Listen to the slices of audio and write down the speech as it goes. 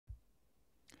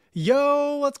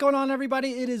Yo, what's going on, everybody?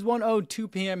 It is 1:02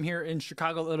 p.m. here in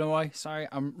Chicago, Illinois. Sorry,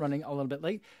 I'm running a little bit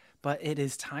late, but it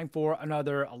is time for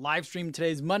another live stream.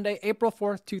 Today's Monday, April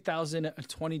 4th,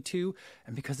 2022.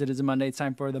 And because it is a Monday, it's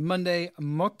time for the Monday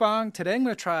Mukbang. Today, I'm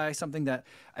going to try something that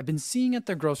I've been seeing at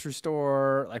the grocery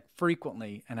store like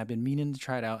frequently, and I've been meaning to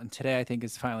try it out. And today, I think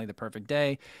is finally the perfect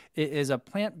day. It is a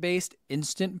plant-based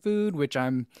instant food, which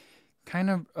I'm kind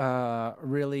of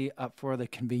really up for the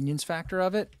convenience factor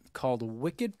of it, called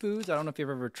Wicked Foods. I don't know if you've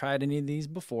ever tried any of these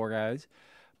before, guys,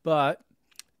 but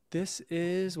this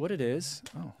is what it is.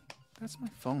 Oh, that's my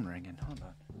phone ringing. Hold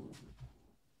on.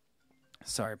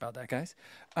 Sorry about that, guys.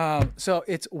 So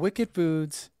it's Wicked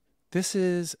Foods. This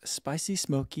is spicy,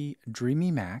 smoky,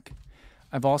 dreamy mac.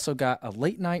 I've also got a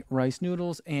late night rice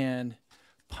noodles and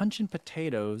punch and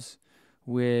potatoes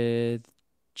with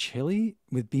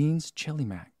beans chili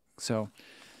mac. So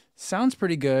sounds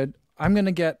pretty good. I'm going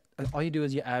to get, all you do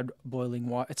is you add boiling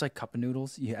water. It's like cup of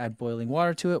noodles. You add boiling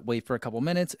water to it, wait for a couple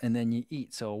minutes, and then you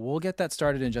eat. So we'll get that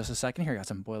started in just a second. Here, I got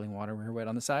some boiling water here right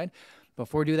on the side.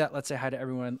 Before we do that, let's say hi to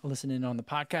everyone listening on the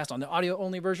podcast, on the audio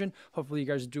only version. Hopefully you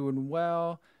guys are doing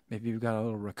well. Maybe you've got a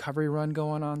little recovery run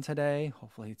going on today.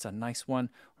 Hopefully it's a nice one.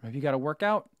 Or maybe you got a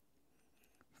workout.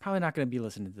 Probably not going to be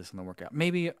listening to this on the workout.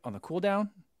 Maybe on the cool down,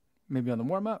 maybe on the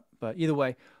warm up. But either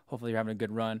way, hopefully you're having a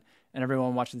good run. And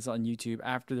everyone watching this on YouTube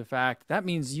after the fact, that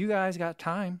means you guys got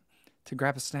time to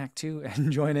grab a snack too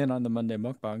and join in on the Monday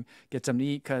Mukbang. Get something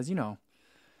to eat because,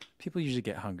 people usually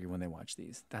get hungry when they watch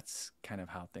these. That's kind of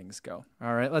how things go.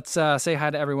 All right, let's say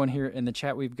hi to everyone here in the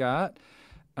chat. We've got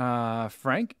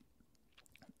Frank.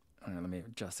 Let me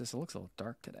adjust this. It looks a little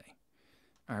dark today.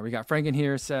 All right, we got Frank in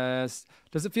here, says,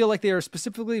 does it feel like they are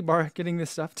specifically marketing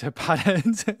this stuff to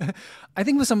potheads? I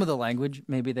think with some of the language,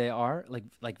 maybe they are,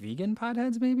 like vegan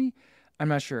potheads, maybe? I'm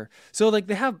not sure. So I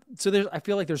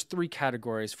feel like there's three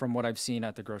categories from what I've seen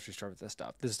at the grocery store with this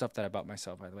stuff. This is stuff that I bought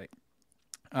myself, by the way.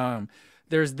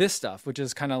 There's this stuff, which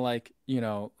is kind of like,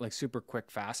 like super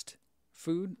quick, fast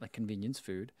food, like convenience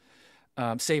food,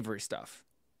 savory stuff.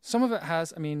 Some of it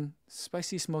has,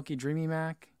 spicy, smoky, dreamy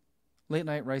mac, late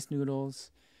night rice noodles,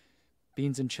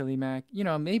 beans and chili mac.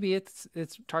 Maybe it's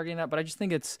targeting that, but I just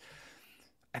think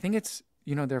I think it's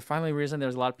they're finally realizing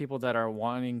there's a lot of people that are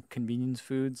wanting convenience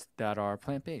foods that are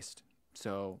plant-based.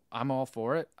 So I'm all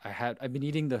for it. I've been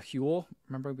eating the Huel.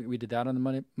 Remember we did that on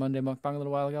the Monday Mukbang a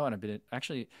little while ago, and I've been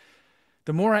actually,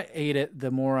 the more I ate it,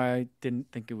 the more I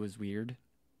didn't think it was weird.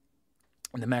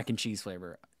 And the mac and cheese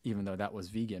flavor, even though that was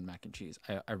vegan mac and cheese,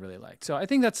 I really liked. So I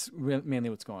think that's mainly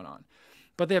what's going on.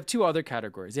 But they have two other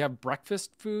categories. They have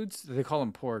breakfast foods. They call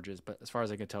them porridges, but as far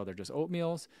as I can tell, they're just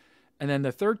oatmeals. And then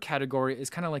the third category is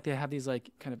kind of like they have these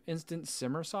like kind of instant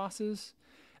simmer sauces,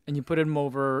 and you put them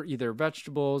over either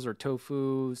vegetables or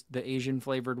tofu. The Asian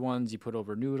flavored ones you put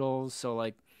over noodles. So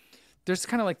like there's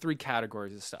kind of like three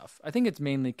categories of stuff. I think it's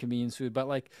mainly convenience food, but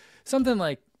like something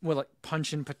like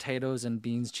punch and potatoes and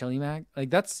beans chili mac,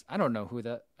 like that's, I don't know who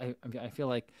that. I feel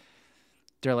like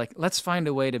they're like, let's find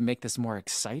a way to make this more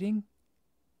exciting,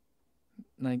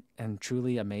 like, and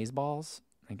truly amazeballs.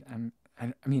 Like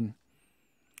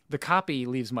the copy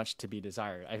leaves much to be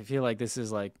desired. I feel like this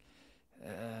is like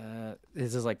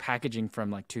packaging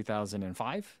from like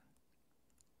 2005.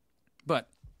 But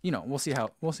we'll see how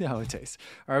it tastes.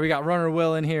 All right, we got Runner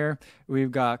Will in here.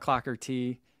 We've got Clocker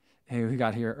T, who we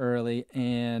got here early,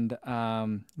 and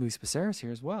Luis Becerra's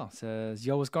here as well. Says,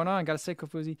 yo, what's going on? Gotta say,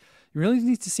 Kofuzi, you really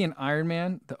need to see an Iron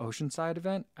Man, the Oceanside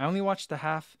event. I only watched the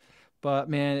half, but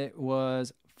man, it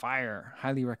was fire.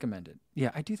 Highly recommended. Yeah,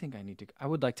 I do think I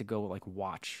would like to go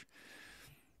watch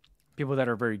people that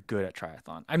are very good at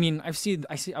triathlon.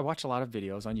 I watch a lot of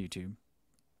videos on YouTube.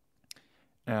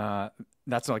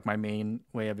 That's like my main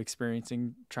way of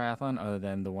experiencing triathlon, other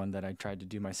than the one that I tried to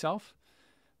do myself.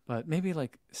 But maybe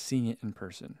like seeing it in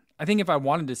person. I think if I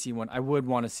wanted to see one, I would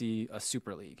want to see a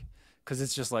Super League, because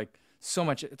it's just like so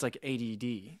much. It's like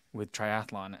ADD with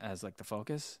triathlon as like the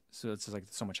focus. So it's just like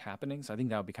so much happening. So I think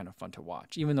that would be kind of fun to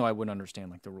watch, even though I wouldn't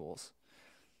understand like the rules.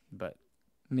 But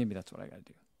maybe that's what I got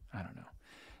to do. I don't know.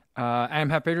 I am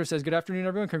Happy Pedro says, good afternoon,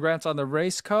 everyone. Congrats on the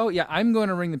race, Co. Yeah, I'm going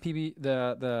to ring the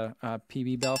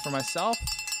PB bell for myself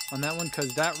on that one,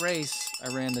 because that race,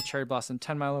 I ran the Cherry Blossom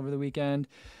 10 mile over the weekend,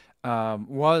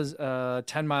 was a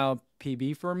 10 mile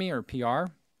PB for me, or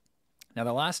PR. Now,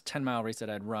 the last 10 mile race that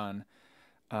I'd run,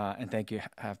 and thank you,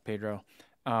 Have Pedro,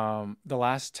 the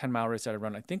last 10 mile race that I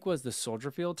run, I think was the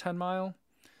Soldier Field 10 mile.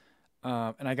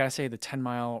 And I got to say, the 10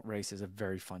 mile race is a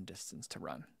very fun distance to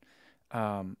run.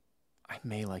 I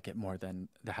may like it more than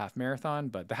the half marathon,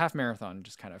 but the half marathon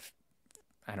just kind of,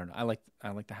 I don't know. I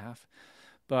like the half,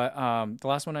 But the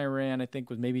last one I ran, I think,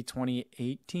 was maybe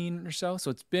 2018 or so. So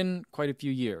it's been quite a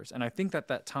few years. And I think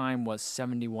that time was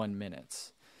 71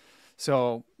 minutes.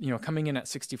 So, coming in at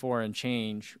 64 and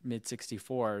change, mid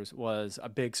 64s, was a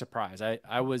big surprise.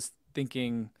 I was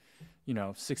thinking,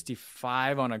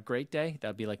 65 on a great day.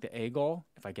 That'd be like the A goal.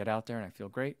 If I get out there and I feel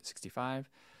great, 65.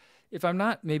 If I'm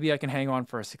not, maybe I can hang on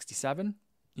for a 67.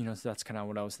 So that's kind of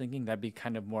what I was thinking. That'd be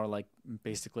kind of more like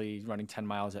basically running 10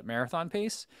 miles at marathon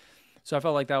pace. So I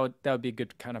felt like that would be a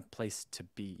good kind of place to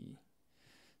be.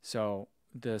 So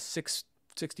the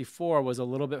 664 was a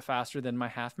little bit faster than my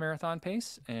half marathon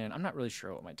pace, and I'm not really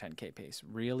sure what my 10K pace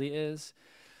really is.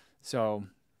 So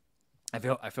I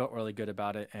felt really good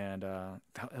about it, and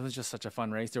it was just such a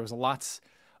fun race. There was lots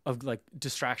of like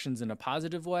distractions in a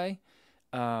positive way,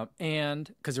 and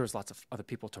because there was lots of other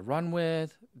people to run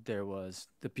with. There was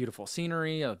the beautiful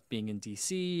scenery of being in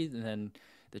DC, and then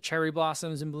the cherry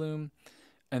blossoms in bloom.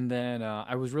 And then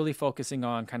I was really focusing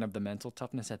on kind of the mental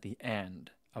toughness at the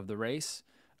end of the race,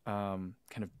 kind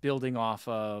of building off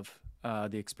of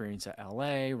the experience at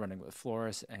LA, running with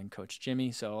Floris and Coach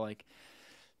Jimmy. So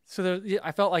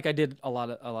I felt like I did a lot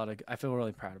of. I feel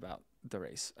really proud about the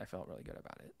race. I felt really good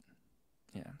about it.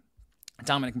 Yeah.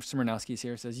 Dominic Smirnowski is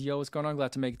here. Says, "Yo, what's going on?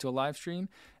 Glad to make it to a live stream."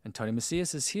 And Tony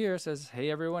Macias is here. Says, "Hey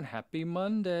everyone, happy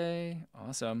Monday."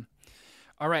 Awesome.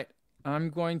 All right,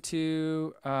 I'm going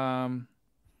to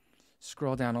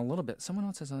scroll down a little bit. Someone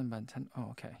else says something about 10.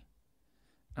 Oh, okay.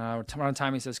 Tomorrow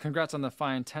Tommy says, "Congrats on the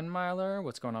fine 10 miler.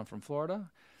 What's going on from Florida?"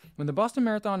 When the Boston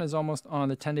Marathon is almost on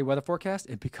the 10-day weather forecast,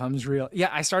 it becomes real. Yeah,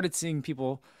 I started seeing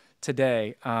people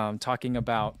today talking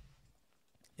about,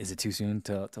 is it too soon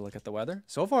to look at the weather?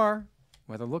 So far,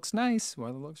 weather looks nice.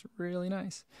 Weather looks really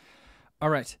nice. All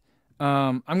right.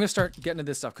 I'm going to start getting to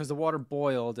this stuff because the water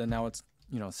boiled and now it's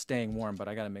staying warm, but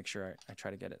I got to make sure I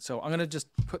try to get it. So I'm going to just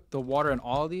put the water in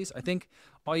all of these. I think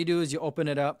all you do is you open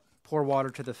it up, pour water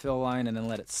to the fill line, and then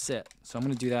let it sit. So I'm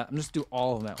going to do that. I'm just do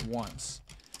all of them at once.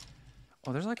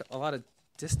 Oh, there's like a lot of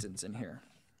distance in here.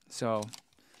 So let's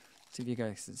see if you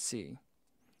guys can see.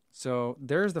 So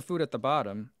there's the food at the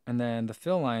bottom, and then the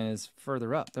fill line is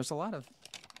further up. There's a lot of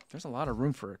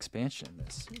room for expansion in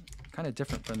this. Kind of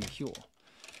different from the Huel.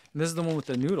 And this is the one with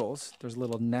the noodles. There's a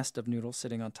little nest of noodles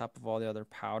sitting on top of all the other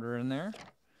powder in there.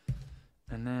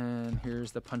 And then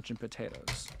here's the punch and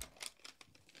potatoes.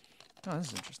 Oh, this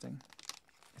is interesting.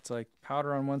 It's like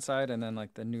powder on one side and then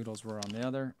like the noodles were on the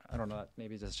other. I don't know.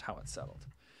 Maybe that's how it settled.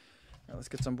 All right, let's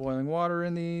get some boiling water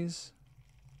in these.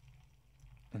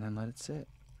 And then let it sit.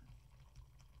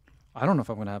 I don't know if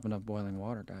I'm going to have enough boiling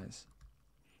water, guys.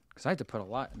 Because I had to put a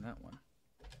lot in that one.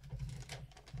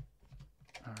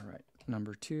 All right.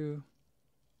 Number 2.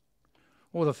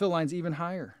 Oh, the fill line's even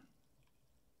higher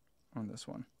on this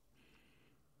one.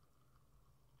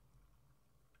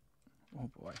 Oh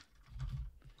boy.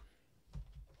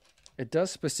 It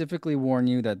does specifically warn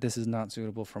you that this is not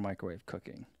suitable for microwave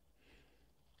cooking.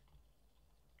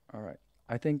 All right.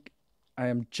 I think I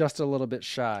am just a little bit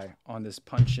shy on this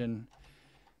punchin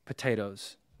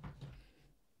potatoes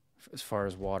as far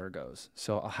as water goes.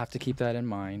 So I'll have to keep that in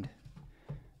mind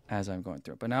as I'm going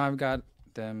through it. But now I've got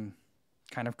them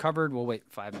kind of covered. We'll wait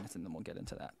 5 minutes and then we'll get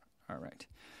into that. All right.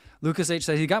 Lucas H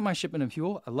says, "He got my shipment of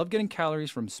Huel. I love getting calories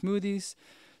from smoothies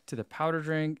to the powder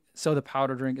drink. So the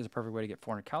powder drink is a perfect way to get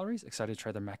 400 calories. Excited to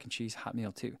try their mac and cheese hot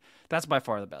meal too." That's by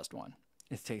far the best one.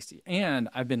 It's tasty. And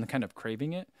I've been kind of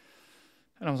craving it.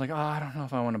 And I was like, I don't know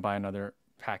if I want to buy another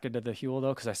packet of the Huel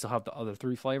though, because I still have the other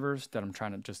 3 flavors that I'm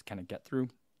trying to just kind of get through.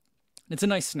 It's a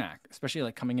nice snack, especially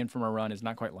like coming in from a run. It's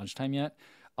not quite lunchtime yet.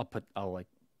 I'll like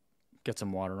get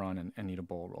some water on and eat a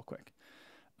bowl real quick.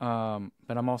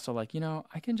 But I'm also like,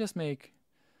 I can just make,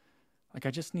 like,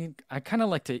 I kind of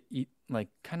like to eat like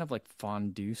kind of like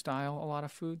fondue style a lot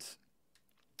of foods.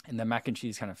 And the mac and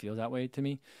cheese kind of feels that way to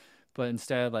me. But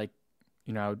instead, like,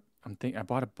 I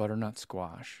bought a butternut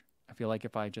squash. I feel like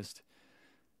if I just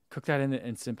cook that in the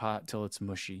Instant Pot till it's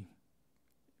mushy,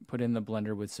 put it in the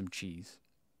blender with some cheese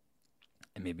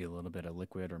and maybe a little bit of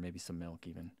liquid or maybe some milk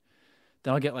even,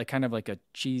 then I'll get like kind of like a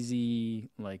cheesy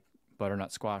like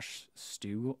butternut squash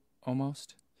stew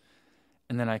almost.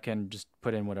 And then I can just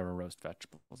put in whatever roast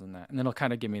vegetables in that. And then it'll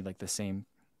kind of give me like the same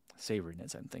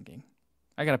savoriness I'm thinking.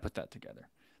 I got to put that together.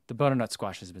 The butternut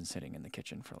squash has been sitting in the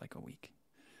kitchen for like a week.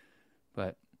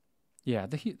 But yeah,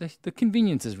 the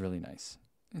convenience is really nice.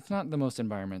 It's not the most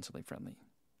environmentally friendly,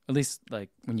 at least like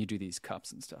when you do these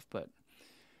cups and stuff. But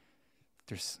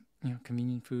there's,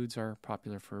 convenient foods are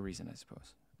popular for a reason, I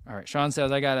suppose. All right, Sean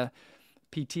says, "I got a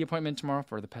PT appointment tomorrow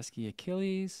for the pesky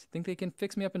Achilles. Think they can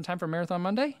fix me up in time for Marathon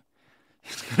Monday?"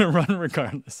 He's gonna run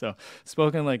regardless. So,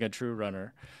 spoken like a true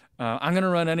runner. I'm gonna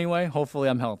run anyway. Hopefully,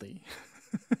 I'm healthy.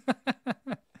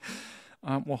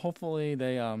 Well, hopefully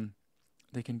they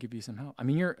can give you some help. I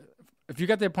mean, if you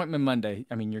got the appointment Monday,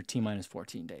 I mean, you're T-minus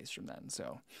 14 days from then.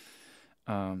 So,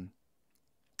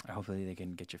 hopefully they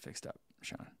can get you fixed up,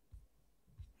 Sean.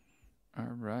 All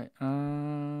right.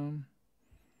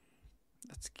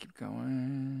 Let's keep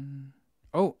going.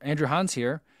 Oh, Andrew Hans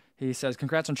here. He says,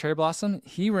 congrats on Cherry Blossom.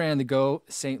 He ran the Go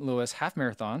St. Louis Half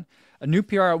Marathon, a new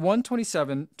PR at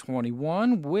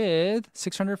 1:27:21 with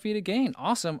 600 feet of gain.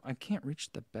 Awesome. I can't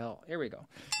reach the bell. Here we go.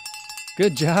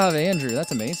 Good job, Andrew.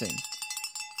 That's amazing.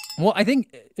 Well, I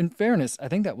think, in fairness, I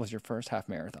think that was your first half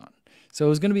marathon. So it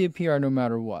was going to be a PR no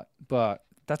matter what. But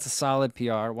that's a solid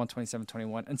PR,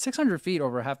 1:27:21. And 600 feet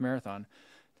over a half marathon,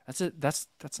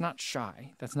 that's not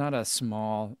shy. That's not a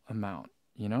small amount,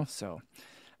 you know? So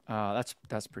that's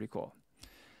pretty cool.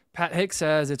 Pat Hicks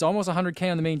says, it's almost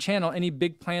 100K on the main channel. Any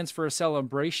big plans for a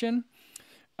celebration?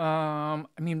 I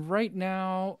mean, right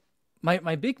now,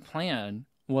 my big plan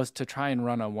was to try and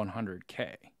run a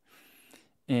 100K.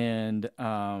 And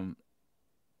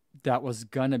that was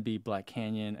going to be Black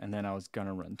Canyon. And then I was going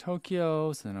to run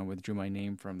Tokyo. So then I withdrew my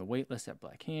name from the wait list at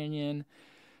Black Canyon.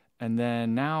 And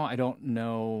then now I don't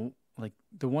know, like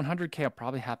the 100K will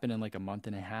probably happen in like a month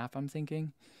and a half, I'm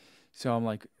thinking. So I'm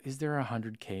like, is there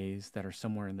 100Ks that are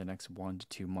somewhere in the next 1 to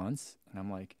 2 months? And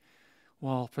I'm like,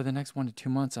 well, for the next 1 to 2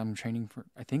 months, I'm training for,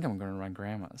 I think I'm going to run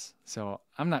Grandma's. So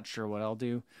I'm not sure what I'll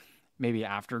do. Maybe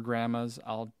after Grandma's,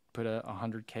 I'll put a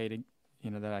 100K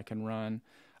to, that I can run.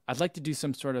 I'd like to do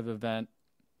some sort of event.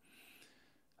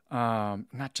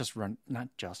 Not just running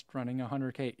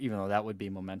 100K, even though that would be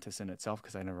momentous in itself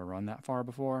because I never run that far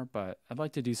before. But I'd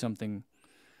like to do something.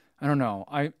 I don't know.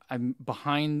 I'm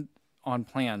behind on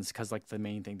plans because like the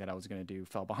main thing that I was going to do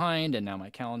fell behind, and now my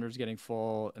calendar's getting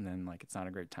full, and then like it's not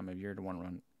a great time of year to want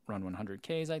to run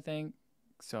 100Ks, I think.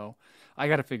 So I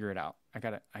got to figure it out. I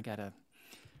gotta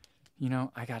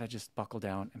just buckle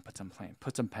down and put some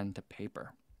pen to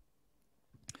paper.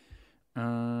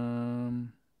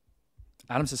 Adam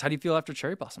says, how do you feel after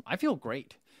Cherry Blossom? I feel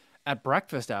great. At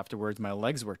breakfast afterwards, my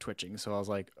legs were twitching, so I was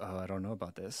like, oh, I don't know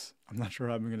about this. I'm not sure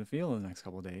how I'm going to feel in the next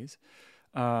couple of days.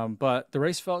 But the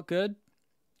race felt good.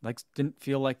 Legs didn't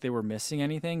feel like they were missing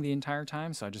anything the entire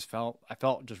time, so I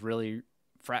felt just really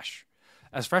fresh.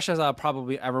 As fresh as I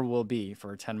probably ever will be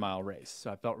for a 10-mile race.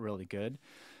 So I felt really good.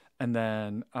 And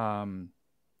then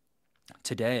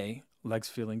today, legs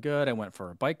feeling good. I went for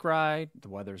a bike ride. The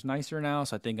weather's nicer now,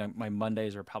 so I think my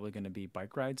Mondays are probably going to be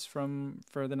bike rides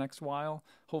for the next while,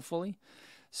 hopefully.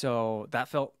 So that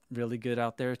felt really good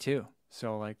out there too.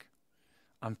 So like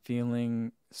I'm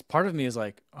feeling, part of me is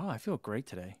like, oh, I feel great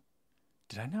today.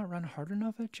 Did I not run hard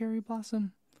enough at Cherry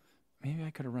Blossom? Maybe I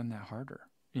could have run that harder.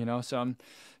 So I'm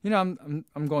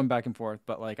going back and forth,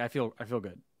 but like I feel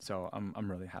good. So I'm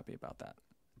really happy about that.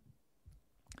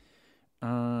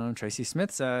 Tracy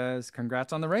Smith says,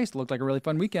 congrats on the race. Looked like a really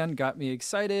fun weekend. Got me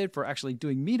excited for actually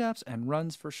doing meetups and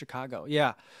runs for Chicago.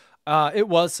 Yeah. It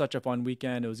was such a fun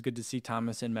weekend. It was good to see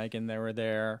Thomas and Megan. They were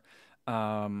there.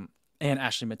 And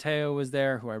Ashley Mateo was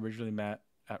there, who I originally met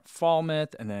at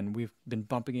Falmouth. And then we've been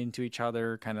bumping into each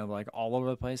other kind of like all over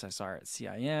the place. I saw her at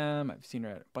CIM. I've seen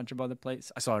her at a bunch of other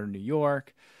places. I saw her in New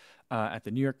York, at the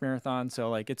New York Marathon.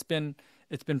 So like, it's been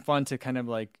fun to kind of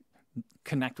like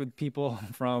connect with people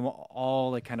from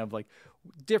all like kind of like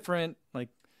different like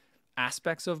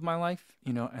aspects of my life,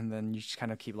 and then you just kind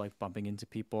of keep like bumping into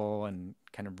people and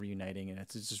kind of reuniting, and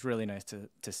it's just really nice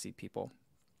to see people.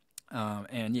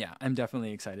 And yeah, I'm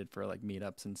definitely excited for like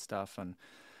meetups and stuff, and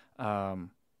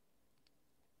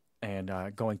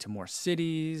going to more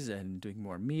cities and doing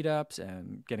more meetups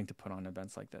and getting to put on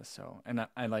events like this. So, and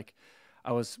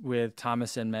I was with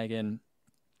Thomas and Megan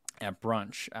at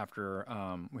brunch after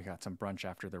we got some brunch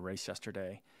after the race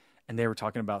yesterday, and they were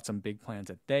talking about some big plans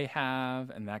that they have,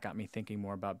 and that got me thinking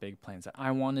more about big plans that I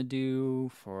want to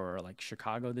do for like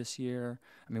Chicago this year.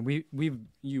 I mean,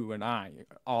 you and I,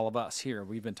 all of us here,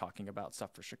 we've been talking about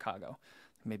stuff for Chicago,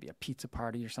 maybe a pizza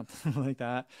party or something like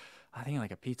that. I think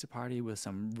like a pizza party with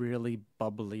some really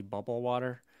bubbly bubble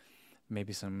water,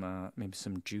 maybe some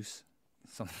juice,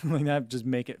 something like that. Just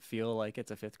make it feel like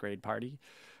it's a 5th grade party.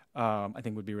 I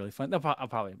think would be really fun. I'll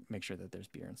probably make sure that there's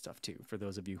beer and stuff too for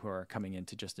those of you who are coming in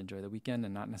to just enjoy the weekend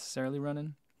and not necessarily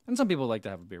running. And some people like to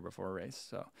have a beer before a race,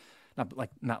 so not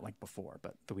like before,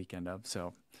 but the weekend of.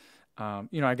 So,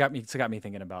 it got me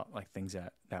thinking about like things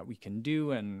that we can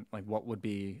do and like what would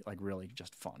be like really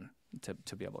just fun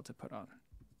to be able to put on.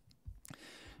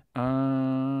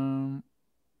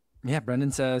 Yeah,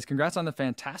 Brendan says, congrats on the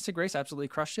fantastic race. Absolutely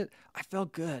crushed it. I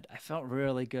felt good. I felt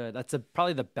really good. That's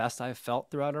probably the best I've felt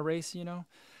throughout a race, you know?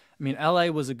 I mean, LA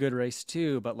was a good race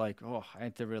too, but like, oh, I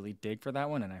had to really dig for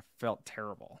that one, and I felt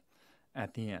terrible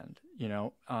at the end, you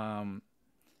know?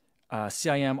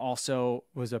 CIM also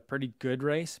was a pretty good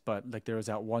race, but like there was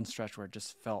that one stretch where it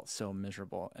just felt so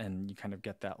miserable, and you kind of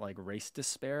get that like race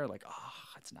despair, like, oh,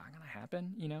 it's not going to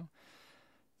happen, you know?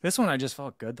 This one I just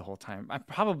felt good the whole time. I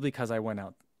probably because I went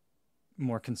out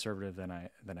more conservative than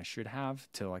I should have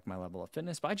to like my level of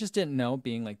fitness, but I just didn't know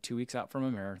being like 2 weeks out from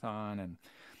a marathon and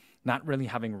not really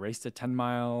having raced a 10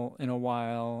 mile in a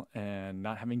while and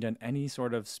not having done any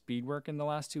sort of speed work in the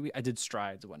last 2 weeks. I did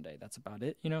strides one day. That's about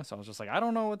it, you know? So I was just like, I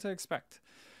don't know what to expect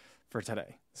for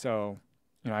today. So,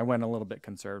 you know, I went a little bit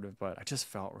conservative, but I just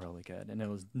felt really good. And it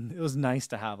was nice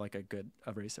to have like a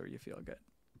race where you feel good.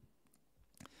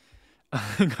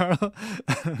 Carl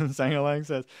Sangalang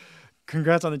says,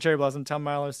 congrats on the Cherry Blossom 10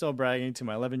 miler. Still bragging to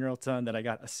my 11-year-old son that I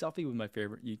got a selfie with my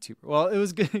favorite YouTuber. Well, it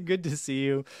was good to see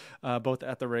you both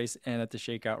at the race and at the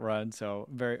shakeout run. So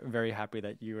very, very happy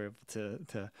that you were able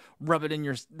to rub it in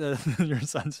your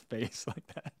son's face like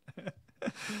that.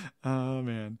 Oh,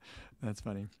 man. That's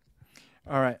funny.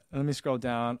 All right. Let me scroll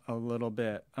down a little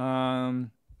bit.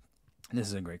 This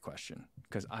is a great question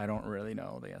because I don't really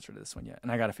know the answer to this one yet.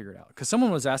 And I got to figure it out because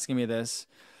someone was asking me this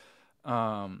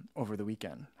over the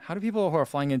weekend. How do people who are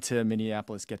flying into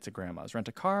Minneapolis get to Grandma's? Rent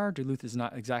a car? Duluth is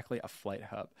not exactly a flight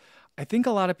hub. I think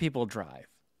a lot of people drive.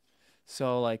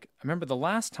 So like, I remember the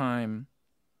last time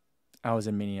I was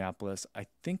in Minneapolis, I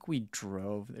think we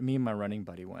drove, me and my running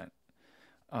buddy went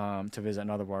to visit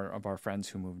another of our friends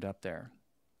who moved up there.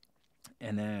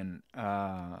 And then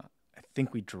I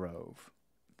think we drove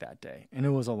that day, and it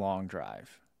was a long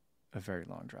drive, a very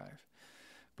long drive.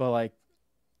 But like,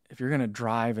 if you're gonna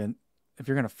drive and if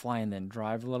you're gonna fly and then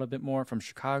drive a little bit more from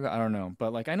Chicago, I don't know.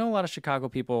 But like, I know a lot of Chicago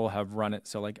people have run it.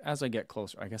 So like, as I get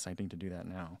closer, I guess I need to do that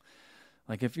now.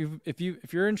 Like, if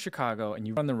you're in Chicago and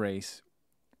you run the race,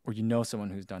 or you know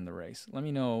someone who's done the race, let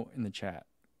me know in the chat.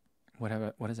 What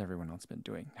has everyone else been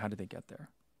doing? How did they get there?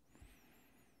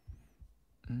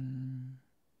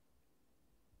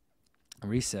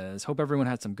 Reese says, hope everyone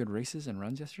had some good races and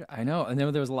runs yesterday. I know. And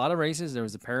then there was a lot of races. There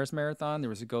was the Paris Marathon. There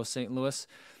was a Go St. Louis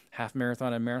half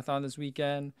marathon and marathon this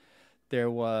weekend.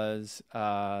 There was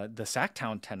the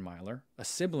Sacktown 10 miler, a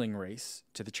sibling race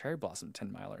to the Cherry Blossom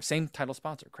 10 miler. Same title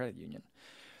sponsor, Credit Union.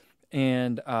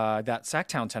 And that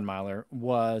Sacktown 10 miler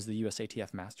was the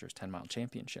USATF Masters 10 mile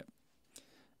championship,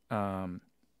 by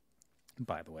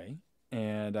the way.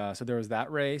 And so there was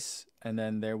that race. And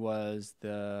then there was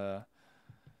I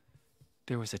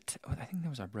think there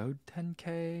was a road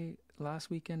 10K last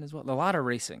weekend as well. A lot of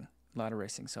racing.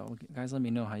 So guys, let me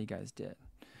know how you guys did.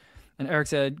 And Eric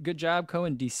said, good job, Co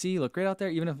and DC. Look great out there,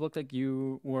 even if it looked like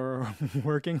you were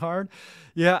working hard.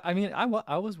 Yeah, I mean, I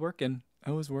was working.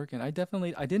 I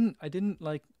didn't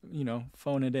like, you know,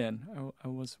 phone it in. I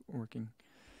was working.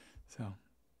 So,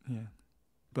 yeah.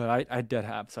 But I did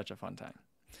have such a fun time.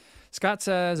 Scott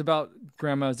says about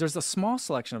Grandma's, there's a small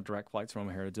selection of direct flights from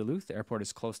here to Duluth. The airport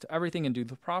is close to everything in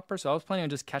Duluth proper, so I was planning on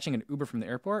just catching an Uber from the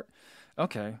airport.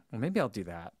 Okay, well, maybe I'll do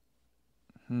that.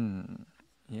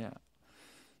 Yeah.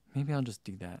 Maybe I'll just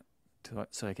do that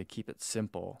so I could keep it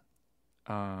simple.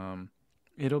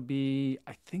 It'll be,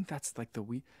 I think that's like the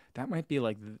week, that might be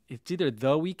like, it's either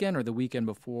the weekend or the weekend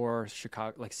before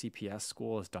Chicago, like CPS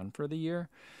school is done for the year.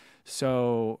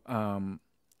 So I'm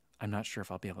not sure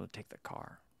if I'll be able to take the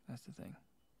car. That's the thing.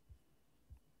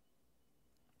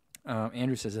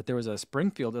 Andrew says that there was a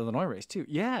Springfield, Illinois race too.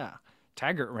 Yeah.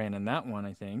 Taggart ran in that one,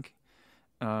 I think.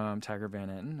 Taggart Van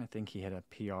Etten, I think he had a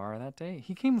PR that day.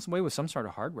 He came away with some sort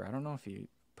of hardware. I don't know if he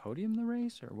podiumed the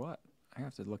race or what. I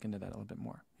have to look into that a little bit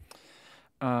more.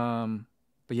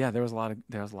 But yeah, there was a lot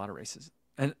of races.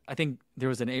 And I think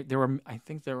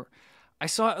I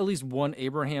saw at least one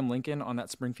Abraham Lincoln on that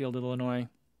Springfield, Illinois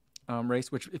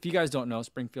race, which if you guys don't know,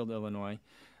 Springfield, Illinois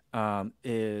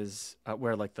is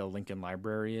where like the Lincoln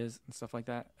Library is and stuff like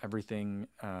that. Everything,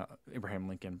 Abraham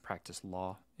Lincoln practiced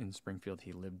law in Springfield.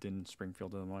 He lived in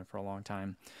Springfield, Illinois for a long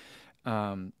time,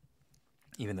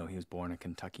 even though he was born a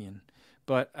Kentuckian.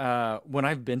 But when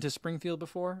I've been to Springfield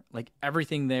before, like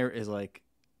everything there is like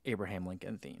Abraham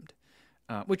Lincoln themed,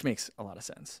 which makes a lot of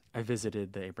sense. I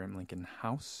visited the Abraham Lincoln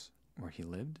house where he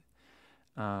lived.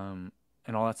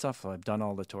 And all that stuff. So I've done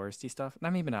all the touristy stuff.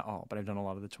 Not maybe not all, but I've done a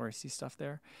lot of the touristy stuff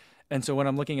there. And so when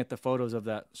I'm looking at the photos of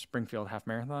that Springfield half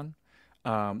marathon,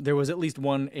 there was at least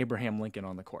one Abraham Lincoln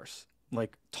on the course.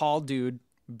 Like tall dude,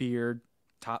 beard,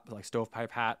 top like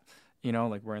stovepipe hat, you know,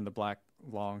 like wearing the black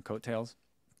long coattails.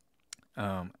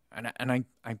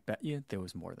 I bet you there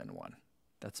was more than one.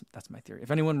 That's my theory.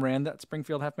 If anyone ran that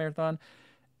Springfield half marathon,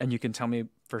 and you can tell me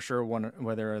for sure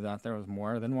whether or not there was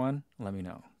more than one, let me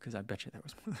know, because I bet you there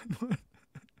was more than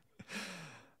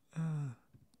one.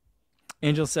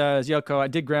 Angel says, Yoko, I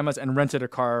did grandma's and rented a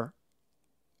car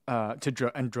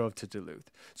and drove to Duluth.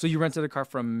 So you rented a car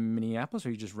from Minneapolis,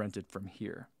 or you just rented from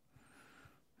here?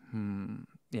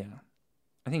 Yeah.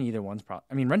 I think either one's probably...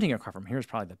 I mean, renting a car from here is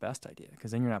probably the best idea,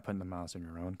 because then you're not putting the miles in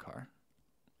your own car.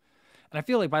 And I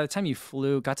feel like by the time you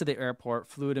got to the airport,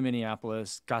 flew to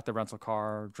Minneapolis, got the rental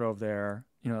car, drove there,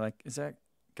 like, is that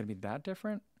going to be that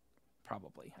different?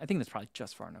 Probably. I think that's probably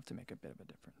just far enough to make a bit of a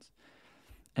difference.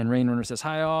 And Rain Runner says,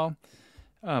 hi, all.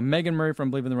 Megan Murray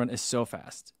from Believe in the Run is so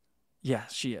fast. Yeah,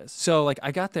 she is. So, like,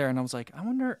 I got there, and I was like, I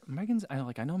wonder,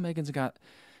 I know Megan's got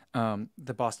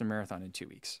the Boston Marathon in 2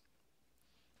 weeks.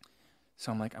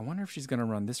 So I'm like, I wonder if she's going to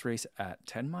run this race at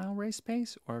 10-mile race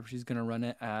pace, or if she's going to run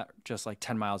it at just like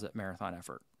 10 miles at marathon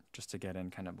effort, just to get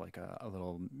in kind of like a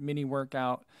little mini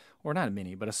workout, or not a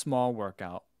mini, but a small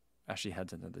workout as she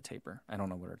heads into the taper. I don't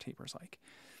know what her taper's like.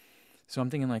 So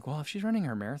I'm thinking like, well, if she's running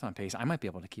her marathon pace, I might be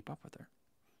able to keep up with her.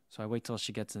 So I wait till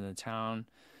she gets into town.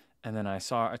 And then I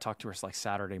talked to her like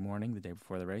Saturday morning, the day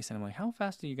before the race. And I'm like, how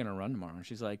fast are you going to run tomorrow? And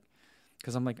she's like,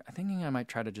 because I'm like, I'm thinking I might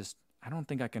try to I don't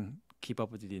think I can keep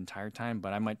up with you the entire time,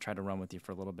 but I might try to run with you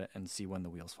for a little bit and see when the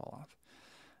wheels fall off.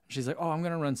 And she's like, oh, I'm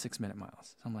going to run 6-minute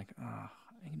miles. So I'm like,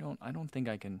 I don't think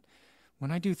I can.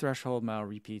 When I do threshold mile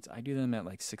repeats, I do them at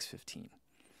like 6:15.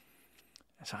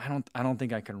 So I don't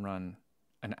think I can run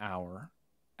an hour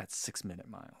at 6-minute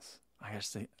miles. I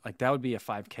guess like that would be a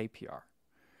 5K PR.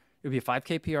 It would be a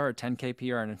 5K PR, a 10K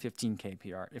PR, and a 15K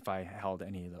PR if I held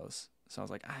any of those. So I was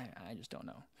like, I just don't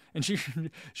know. And she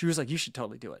was like, you should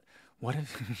totally do it. What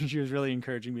if she was really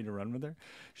encouraging me to run with her?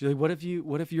 She's like, what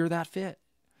if you're that fit?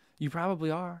 You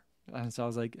probably are. And so I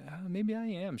was like, maybe I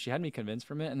am. She had me convinced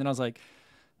from it. And then I was like,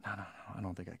 no, I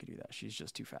don't think I could do that. She's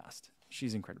just too fast.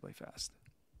 She's incredibly fast.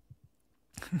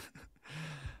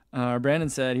 Brandon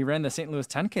said he ran the St. Louis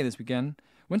 10K this weekend.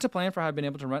 Went to plan for how I've been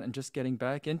able to run and just getting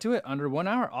back into it under 1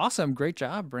 hour. Awesome. Great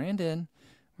job, Brandon.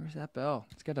 Where's that bell?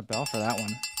 Let's get a bell for that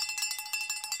one.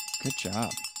 Good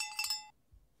job.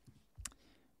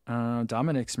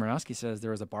 Dominic Smirnowski says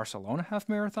there was a Barcelona half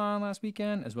marathon last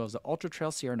weekend, as well as the Ultra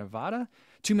Trail Sierra Nevada.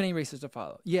 Too many races to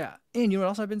follow. Yeah. And you know what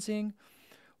else I've been seeing?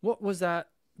 What was that?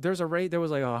 There was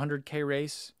like a 100K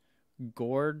race,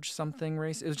 gorge something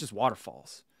race. It was just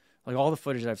waterfalls. Like all the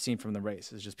footage that I've seen from the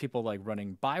race is just people like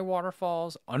running by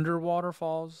waterfalls, under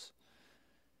waterfalls,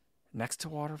 next to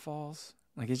waterfalls.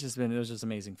 Like it was just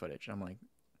amazing footage. I'm like,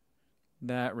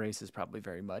 that race is probably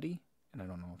very muddy, and I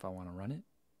don't know if I want to run it,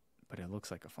 but it looks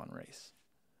like a fun race.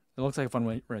 It looks like a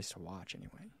fun race to watch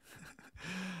anyway.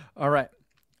 All right.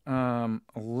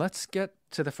 Let's get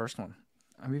to the first one.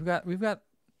 We've got,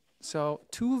 so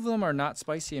 2 of them are not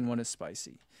spicy and 1 is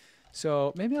spicy.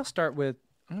 So maybe I'm going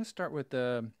to start with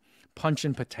the punch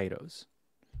and potatoes.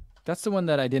 That's the one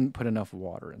that I didn't put enough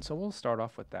water in. So we'll start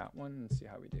off with that one and see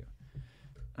how we do.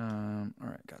 All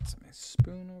right. Got a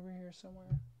spoon over here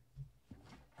somewhere.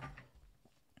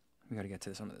 We got to get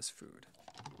to some of this food.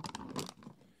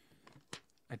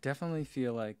 I definitely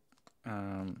feel like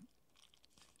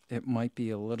it might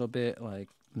be a little bit like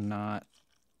not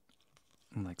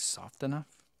like soft enough.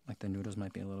 Like the noodles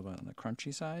might be a little bit on the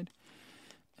crunchy side.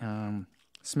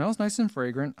 Smells nice and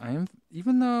fragrant.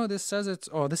 Even though this says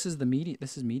this is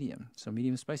medium. So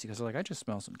medium spicy, because like I just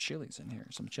smell some chilies in here,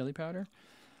 some chili powder.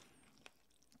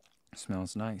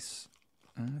 Smells nice.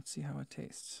 Let's see how it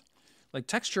tastes. Like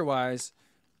texture wise,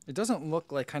 it doesn't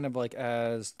look like kind of like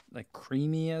as like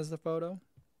creamy as the photo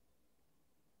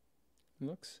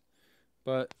looks,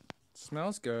 but it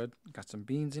smells good. Got some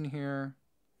beans in here.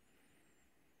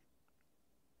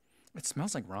 It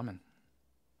smells like ramen.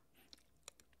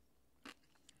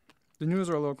 The noodles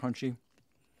are a little crunchy,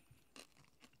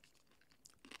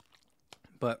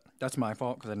 but that's my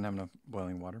fault because I didn't have enough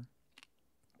boiling water.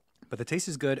 But the taste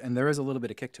is good, and there is a little bit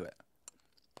of kick to it.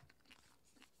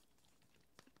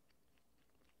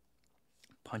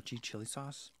 Punchy chili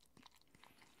sauce.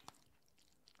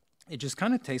 It just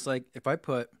kind of tastes like if I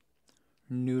put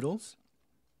noodles,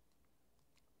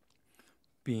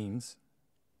 beans,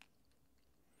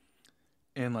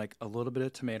 and like a little bit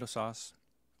of tomato sauce,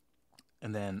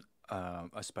 and then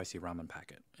a spicy ramen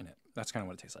packet in it. That's kind of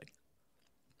what it tastes like.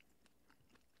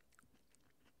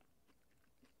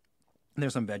 And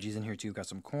there's some veggies in here too. Got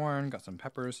some corn, got some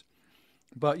peppers.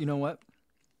 But you know what?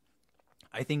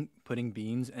 I think putting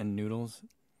beans and noodles,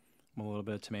 a little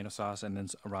bit of tomato sauce, and then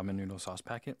a ramen noodle sauce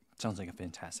packet sounds like a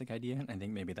fantastic idea. I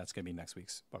think maybe that's going to be next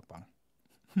week's mukbang.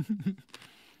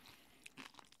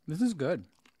 This is good.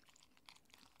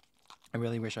 I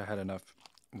really wish I had enough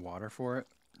water for it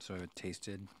so it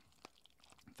tasted,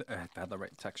 had the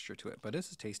right texture to it. But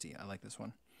this is tasty. I like this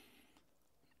one.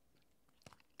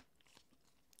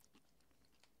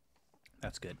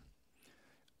 That's good.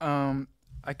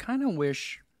 I kind of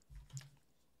wish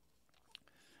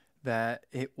that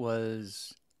it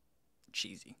was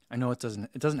cheesy. I know it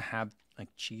doesn't have like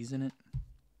cheese in it,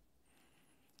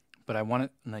 but I want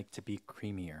it like to be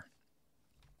creamier.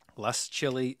 Less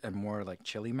chili and more like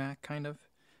chili mac kind of.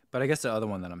 But I guess the other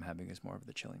one that I'm having is more of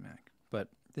the chili mac. But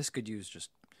this could use just,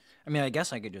 I mean, I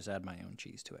guess I could just add my own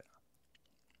cheese to it.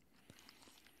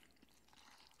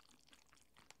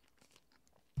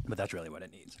 But that's really what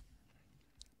it needs.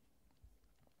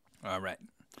 All right.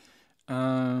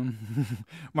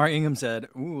 Mark Ingham said,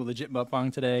 ooh, legit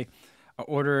mukbang today. I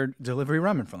ordered delivery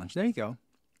ramen for lunch. There you go.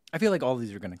 I feel like all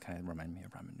these are going to kind of remind me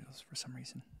of ramen noodles for some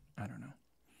reason. I don't know.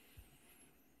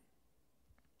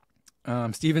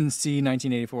 Stephen C.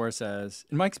 1984 says,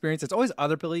 in my experience, it's always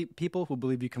other people who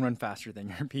believe you can run faster than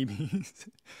your PBs.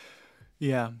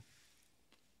 Yeah.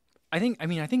 I think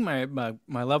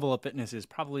my level of fitness is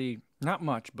probably not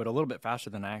much, but a little bit faster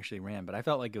than I actually ran. But I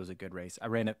felt like it was a good race. I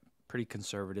ran it pretty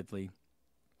conservatively.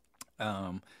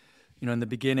 In the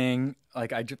beginning,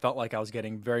 like I just felt like I was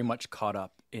getting very much caught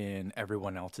up in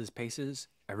everyone else's paces.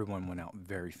 Everyone went out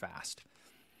very fast,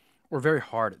 or very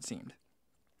hard, it seemed.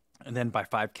 And then by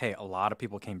 5K, a lot of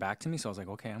people came back to me. So I was like,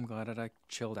 okay, I'm glad that I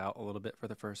chilled out a little bit for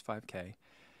the first 5K.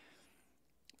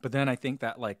 But then I think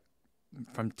that like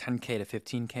from 10K to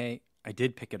 15K, I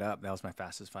did pick it up. That was my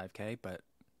fastest 5K,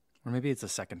 or maybe it's the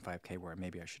second 5K where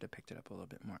maybe I should have picked it up a little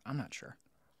bit more. I'm not sure.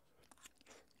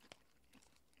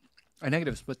 I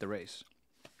negative split the race.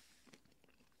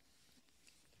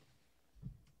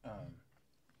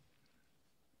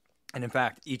 And in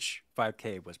fact, each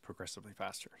 5K was progressively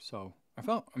faster. So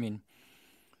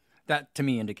that to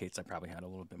me indicates I probably had a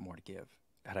little bit more to give.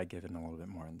 Had I given a little bit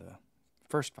more in the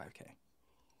first 5K.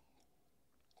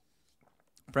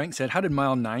 Frank said, how did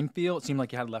mile 9 feel? It seemed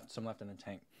like you had some left in the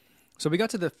tank. So we got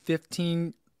to the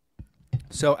 15.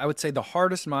 So I would say the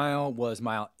hardest mile was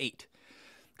mile 8.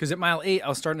 Because at mile 8, I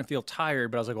was starting to feel tired,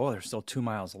 but I was like, oh, there's still 2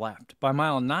 miles left. By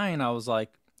mile 9, I was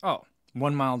like, oh,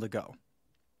 1 mile to go.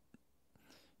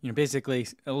 Basically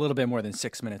a little bit more than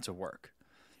 6 minutes of work.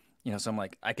 So I'm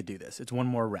like, I could do this. It's one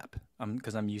more rep.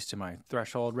 Because I'm used to my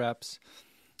threshold reps,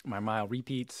 my mile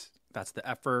repeats. That's the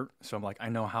effort. So I'm like, I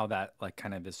know how that like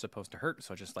kind of is supposed to hurt.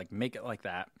 So just like make it like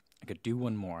that. I could do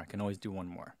one more. I can always do one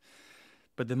more.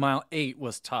 But the mile 8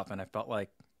 was tough. And I felt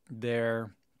like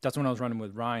that's when I was running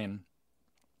with Ryan.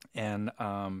 And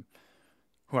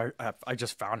who I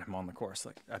just found him on the course.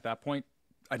 Like at that point,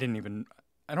 I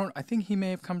think he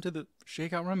may have come to the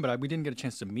shakeout run, but we didn't get a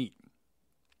chance to meet.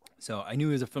 So I knew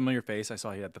he was a familiar face. I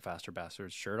saw he had the Faster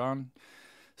Bastards shirt on.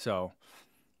 So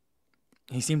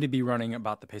he seemed to be running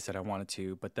about the pace that I wanted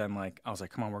to. But then I was like,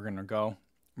 come on, we're going to go.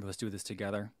 Let's do this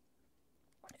together.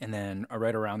 And then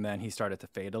right around then, he started to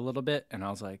fade a little bit. And I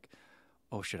was like,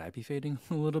 oh, should I be fading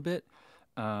a little bit?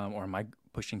 Or am I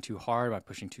pushing too hard? Am I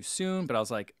pushing too soon? But I was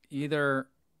like, either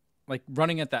like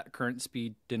running at that current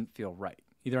speed didn't feel right.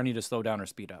 Either I need to slow down or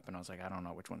speed up. And I was like, I don't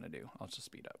know which one to do. I'll just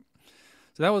speed up.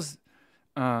 So that was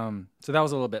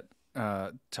a little bit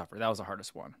tougher. That was the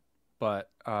hardest one. But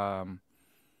I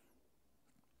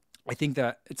think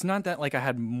that it's not that like I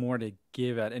had more to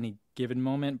give at any given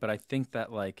moment, but I think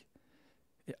that like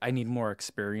I need more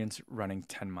experience running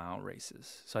 10-mile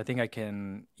races. So I think I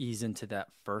can ease into that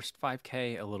first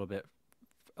 5K a little bit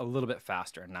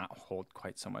faster and not hold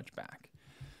quite so much back.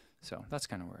 So that's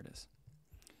kind of where it is.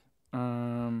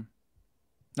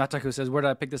 Nataku says, where did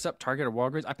I pick this up? Target or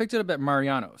Walgreens? I picked it up at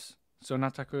Mariano's. So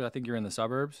Nataku, I think you're in the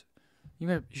suburbs.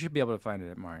 You should be able to find it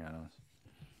at Mariano's.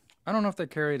 I don't know if they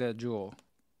carry it at Jewel.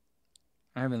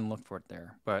 I haven't looked for it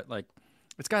there, but like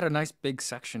it's got a nice big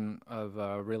section of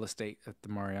real estate at the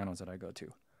Mariano's that I go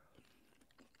to.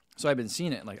 So I've been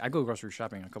seeing it. Like I go grocery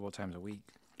shopping a couple of times a week.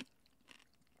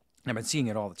 I've been seeing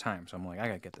it all the time. So I'm like, I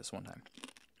gotta get this one time.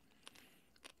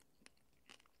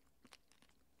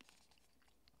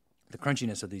 The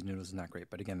crunchiness of these noodles is not great,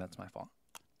 but again, that's my fault.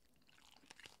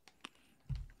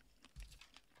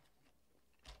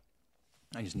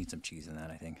 I just need some cheese in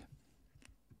that, I think.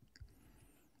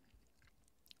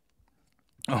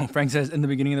 Oh, Frank says, in the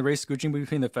beginning of the race, scooching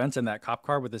between the fence and that cop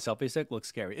car with the selfie stick looks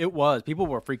scary. It was. People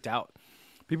were freaked out.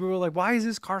 People were like, why is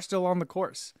this car still on the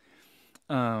course?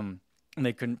 And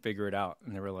they couldn't figure it out.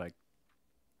 And they were like,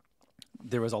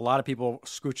 there was a lot of people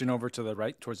scooching over to the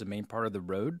right towards the main part of the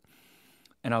road.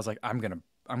 And I was like, I'm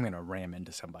gonna ram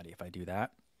into somebody if I do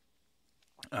that.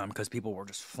 because people were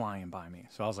just flying by me.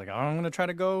 So I was like, I'm gonna try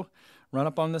to go run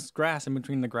up on this grass in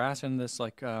between the grass and this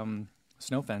like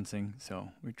snow fencing. So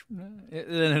it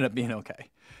ended up being okay.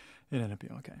 It ended up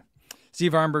being okay.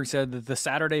 Steve Arnberg said that the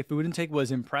Saturday food intake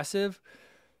was impressive.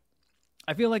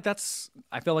 I feel like I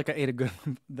ate a good.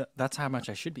 That's how much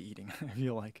I should be eating. I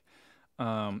feel like.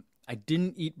 I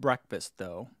didn't eat breakfast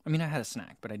though. I mean, I had a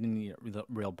snack, but I didn't eat a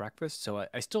real breakfast. So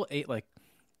I still ate like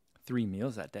 3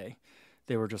 meals that day.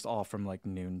 They were just all from like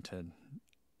noon to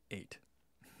 8,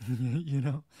 you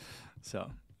know?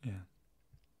 So, yeah.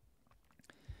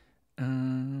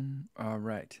 All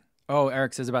right. Oh,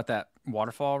 Eric says about that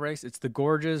waterfall race. It's the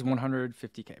Gorges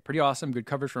 150K. Pretty awesome. Good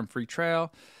coverage from Free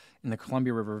Trail in the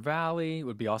Columbia River Valley. It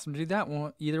would be awesome to do that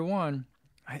one, either one.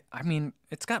 I mean,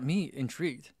 it's got me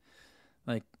intrigued.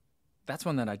 Like, that's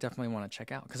one that I definitely want to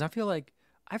check out because I feel like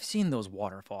I've seen those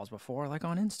waterfalls before, like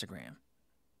on Instagram.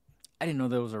 I didn't know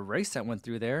there was a race that went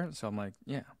through there, so I'm like,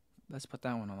 yeah, let's put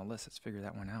that one on the list. Let's figure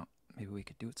that one out. Maybe we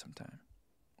could do it sometime.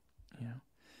 You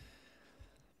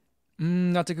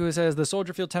know? Nataku says the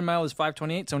Soldier Field 10 mile is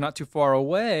 5:28, so not too far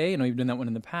away. I know you've done that one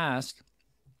in the past.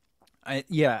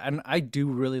 And I do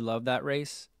really love that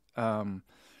race.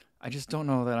 I just don't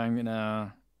know that I'm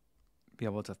gonna be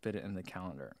able to fit it in the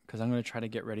calendar because I'm gonna try to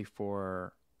get ready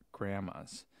for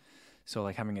grandma's. So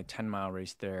like having a 10-mile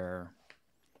race there.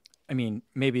 I mean,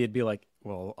 maybe it'd be like,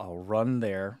 well, I'll run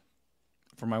there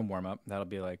for my warm up. That'll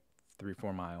be like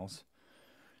 3-4 miles.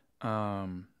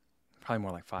 Probably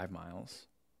more like 5 miles.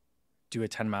 Do a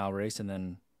 10-mile race and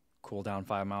then cool down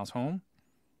 5 miles home.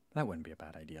 That wouldn't be a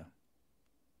bad idea.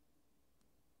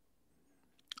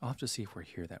 I'll have to see if we're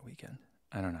here that weekend.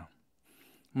 I don't know.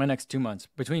 My next 2 months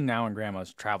between now and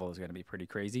grandma's travel is going to be pretty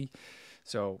crazy.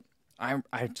 So I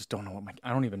just don't know I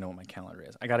don't even know what my calendar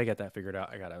is. I got to get that figured out.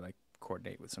 I got to like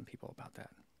coordinate with some people about that.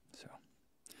 So,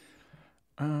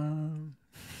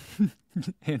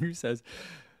 Andrew says,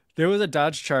 there was a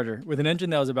Dodge Charger with an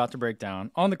engine that was about to break down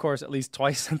on the course at least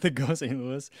twice at the Go St.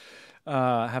 Louis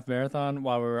half marathon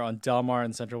while we were on Del Mar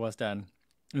and Central West End.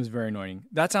 It was very annoying.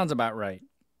 That sounds about right.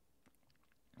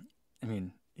 I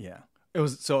mean, yeah. It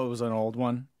was an old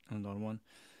one. An old one.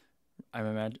 I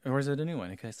imagine, or is it a new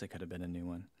one? I guess it could have been a new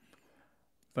one.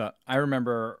 But I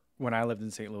remember when I lived in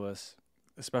St. Louis,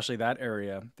 especially that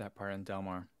area, that part in Del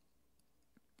Mar,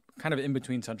 kind of in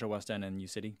between Central West End and U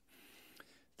City.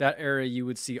 That area, you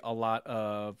would see a lot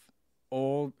of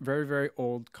old, very, very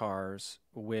old cars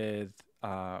with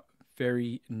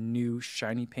very new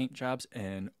shiny paint jobs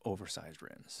and oversized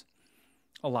rims.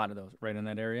 A lot of those right in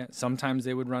that area. Sometimes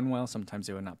they would run well, sometimes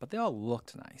they would not, but they all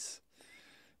looked nice,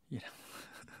 you know.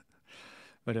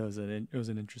 But it was an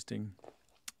interesting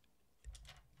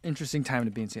time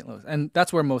to be in St. Louis, and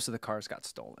that's where most of the cars got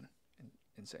stolen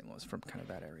in St. Louis, from kind of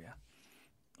that area.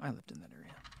 I lived in that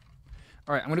area.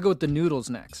 All right, I'm gonna go with the noodles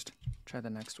next. Try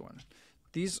the next one.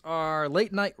 These are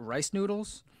late night rice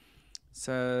noodles. It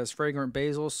says fragrant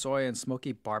basil, soy, and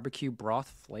smoky barbecue broth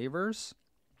flavors.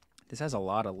 This has a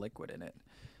lot of liquid in it.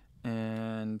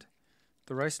 And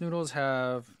the rice noodles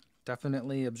have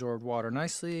definitely absorbed water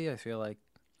nicely. I feel like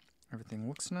everything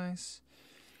looks nice.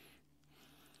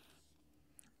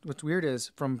 What's weird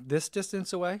is from this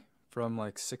distance away, from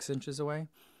like 6 inches away,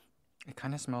 it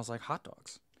kind of smells like hot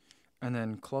dogs. And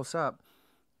then close up,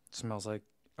 it smells like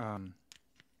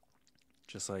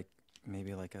just like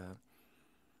maybe like a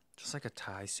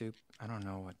Thai soup. I don't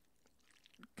know what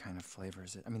kind of flavor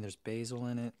is it. I mean, there's basil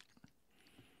in it.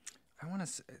 I want to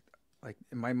say, like,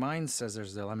 my mind says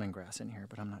there's the lemongrass in here,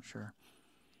 but I'm not sure.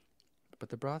 But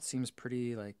the broth seems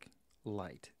pretty like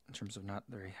light in terms of not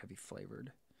very heavy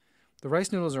flavored. The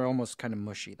rice noodles are almost kind of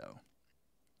mushy though,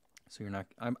 so you're not.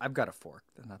 I've got a fork.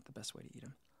 That's not the best way to eat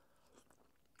them.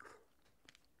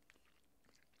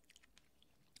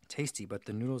 Tasty, but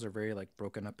the noodles are very like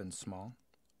broken up and small.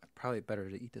 Probably better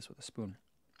to eat this with a spoon.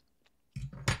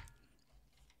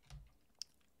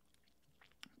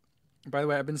 By the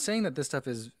way, I've been saying that this stuff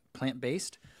is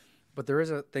plant-based, but there is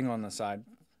a thing on the side,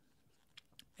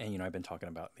 and you know I've been talking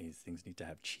about these things need to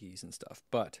have cheese and stuff,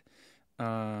 but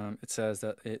it says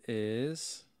that it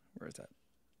is, where is that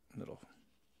little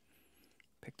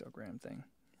pictogram thing?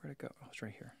 Where'd it go? Oh, it's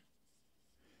right here.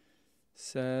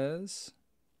 Says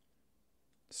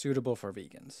suitable for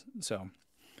vegans. So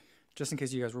just in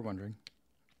case you guys were wondering,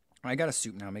 I got a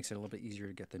soup now. It makes it a little bit easier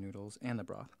to get the noodles and the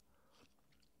broth.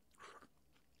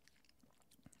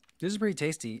 This is pretty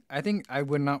tasty. I think I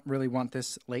would not really want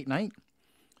this late night.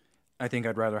 I think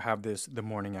I'd rather have this the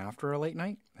morning after a late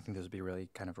night. I think this would be really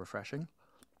kind of refreshing.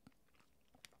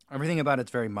 Everything about it's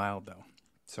very mild though.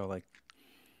 So like,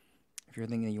 if you're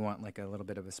thinking you want like a little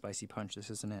bit of a spicy punch,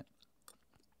 this isn't it.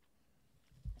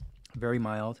 Very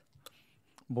mild.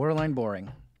 Borderline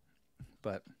boring.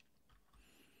 But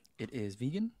it is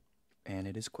vegan and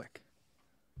it is quick.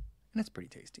 And it's pretty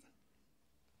tasty.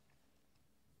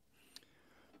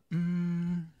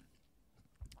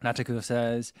 Natako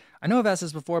says, I know I've asked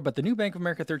this before, but the new Bank of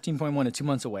America 13.1 is 2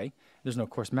 months away. There's no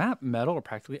course map, medal, or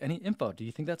practically any info. Do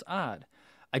you think that's odd?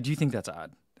 I do think that's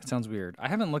odd. That sounds weird. I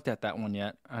haven't looked at that one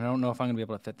yet. I don't know if I'm going to be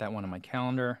able to fit that one on my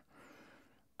calendar.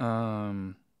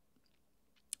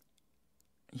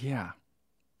 Yeah.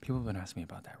 People have been asking me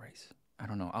about that race. I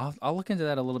don't know. I'll look into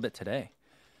that a little bit today.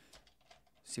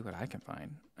 See what I can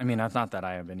find. I mean, it's not that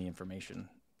I have any information.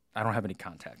 I don't have any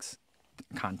contacts,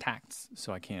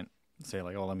 so I can't say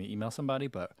like, oh, let me email somebody,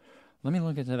 but let me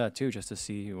look into that too, just to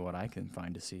see what I can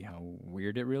find, to see how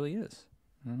weird it really is.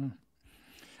 I don't know.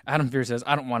 Adam Fear says,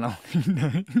 I don't want to late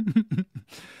night.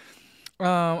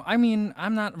 I mean,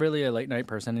 I'm not really a late night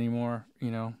person anymore,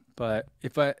 but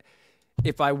if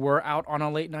I were out on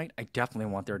a late night, I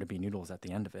definitely want there to be noodles at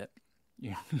the end of it.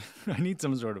 Yeah. I need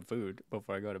some sort of food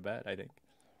before I go to bed, I think.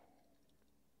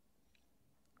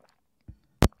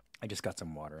 I just got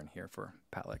some water in here for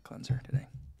palate cleanser today.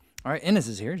 All right, Innes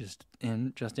is here, just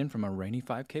in from a rainy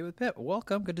 5K with Pip.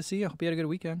 Welcome, good to see you. Hope you had a good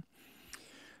weekend.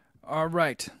 All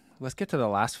right, let's get to the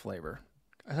last flavor.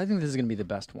 I think this is going to be the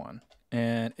best one.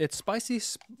 And it's spicy,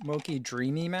 smoky,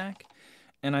 dreamy mac.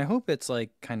 And I hope it's like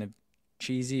kind of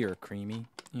cheesy or creamy.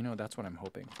 That's what I'm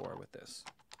hoping for with this.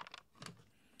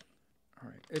 All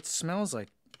right, it smells like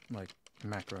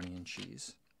macaroni and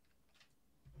cheese.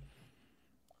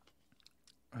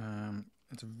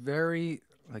 It's very,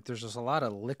 there's just a lot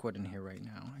of liquid in here right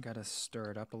now. I got to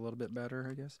stir it up a little bit better,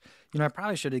 I guess. I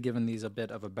probably should have given these a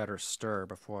bit of a better stir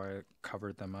before I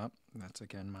covered them up. That's,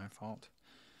 again, my fault.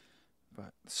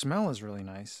 But the smell is really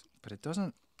nice, but it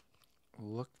doesn't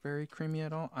look very creamy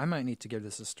at all. I might need to give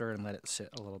this a stir and let it sit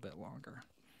a little bit longer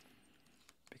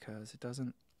because it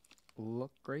doesn't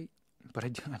look great, but I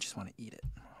just want to eat it.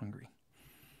 I'm hungry.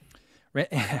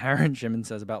 Aaron Shimon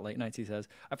says about late nights, he says,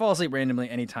 I fall asleep randomly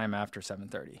anytime after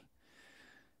 7:30.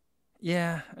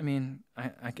 Yeah, I mean,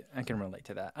 I can relate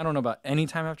to that. I don't know about any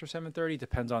time after 7:30.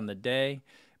 Depends on the day.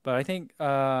 But I think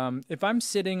if I'm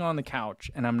sitting on the couch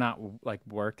and I'm not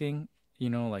working,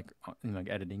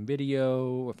 editing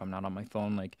video, if I'm not on my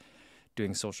phone,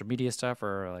 doing social media stuff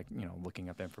or looking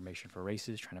up information for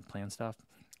races, trying to plan stuff.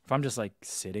 If I'm just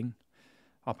sitting,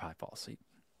 I'll probably fall asleep.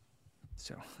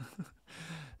 So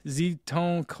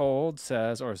Z-Tone Cold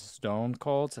says, or Stone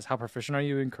Cold says, how proficient are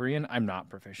you in Korean? I'm not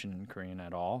proficient in Korean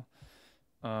at all.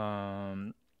 I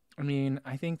mean,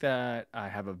 I think that I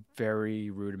have a very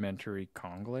rudimentary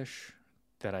Konglish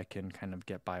that I can kind of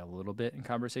get by a little bit in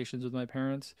conversations with my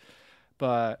parents.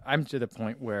 But I'm to the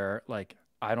point where,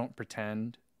 I don't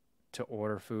pretend to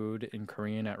order food in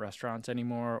Korean at restaurants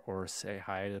anymore or say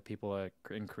hi to people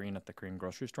in Korean at the Korean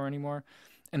grocery store anymore.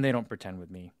 And they don't pretend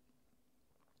with me,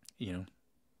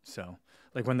 So,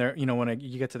 when they're,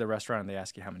 you get to the restaurant and they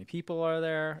ask you how many people are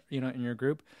there, in your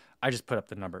group, I just put up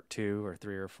the number 2 or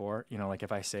 3 or 4.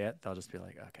 If I say it, they'll just be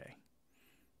like, okay,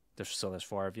 there's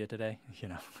 4 of you today,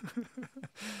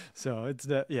 So it's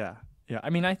yeah. I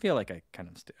mean, I feel like I kind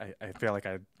of, I feel like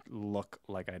I look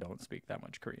like I don't speak that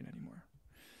much Korean anymore.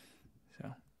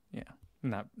 So yeah,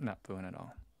 not fluent at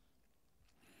all.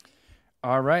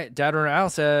 All right. Dad Runner Al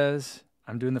says,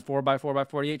 I'm doing the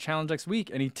 4x4x48 challenge next week.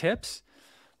 Any tips?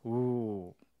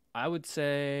 Ooh, I would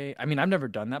say, I mean, I've never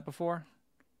done that before,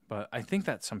 but I think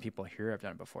that some people here have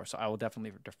done it before, so I will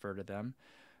definitely defer to them.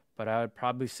 But I would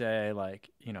probably say,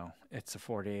 it's a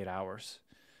 4 to 8 hours,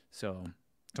 so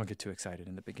don't get too excited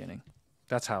in the beginning.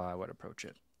 That's how I would approach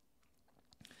it.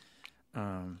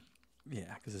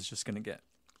 Yeah, because it's just going to get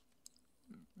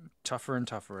tougher and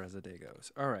tougher as the day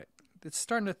goes. All right, it's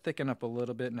starting to thicken up a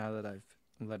little bit now that I've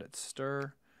let it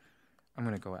stir. I'm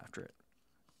going to go after it.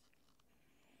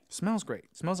 Smells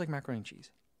great. Smells like macaroni and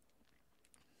cheese.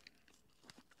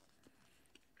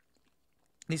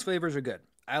 These flavors are good.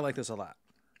 I like this a lot.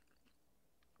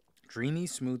 Dreamy,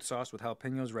 smooth sauce with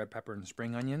jalapenos, red pepper, and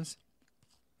spring onions.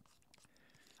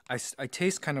 I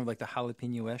taste kind of like the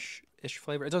jalapeno-ish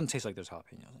flavor. It doesn't taste like there's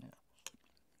jalapenos in it.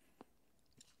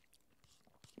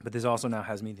 But this also now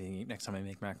has me thinking, next time I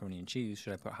make macaroni and cheese,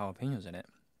 should I put jalapenos in it?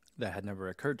 That had never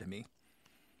occurred to me.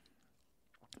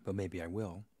 But maybe I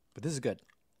will. But this is good.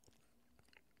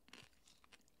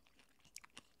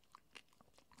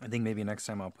 I think maybe next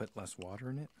time I'll put less water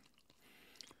in it.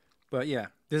 But yeah,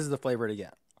 this is the flavor to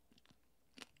get.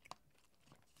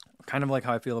 Kind of like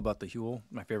how I feel about the Huel.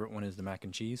 My favorite one is the mac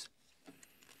and cheese.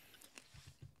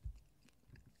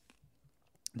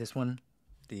 This one,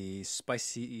 the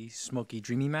spicy, smoky,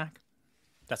 dreamy mac.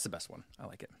 That's the best one. I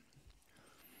like it.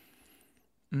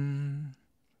 Mm.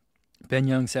 Ben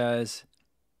Young says,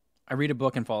 I read a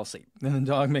book and fall asleep. Then the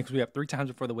dog makes me up 3 times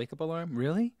before the wake up alarm.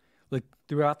 Really? Like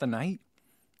throughout the night?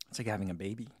 It's like having a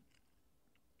baby.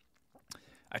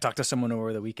 I talked to someone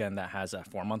over the weekend that has a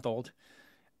 4-month-old,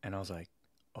 and I was like,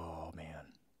 oh man,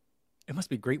 it must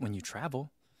be great when you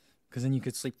travel because then you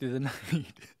could sleep through the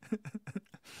night.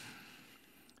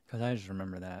 Because I just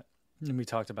remember that. And we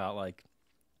talked about like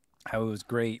how it was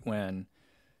great when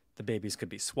the babies could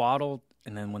be swaddled,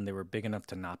 and then when they were big enough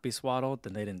to not be swaddled,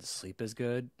 then they didn't sleep as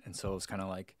good. And so it was kind of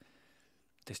like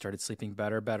they started sleeping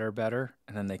better,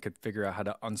 and then they could figure out how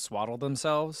to unswaddle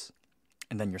themselves,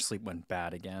 and then your sleep went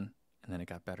bad again, and then it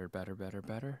got better,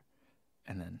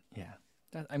 and then yeah.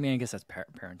 I mean, I guess that's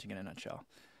parenting in a nutshell.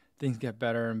 Things get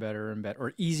better and better,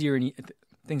 or easier, and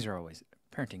things are always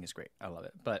parenting is great. I love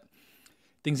it, but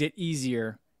things get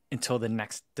easier until the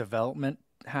next development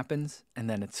happens, and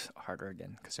then it's harder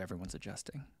again because everyone's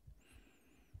adjusting.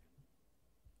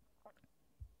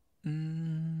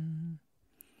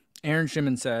 Aaron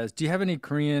Shimon says, do you have any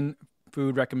Korean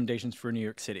food recommendations for New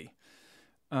York City?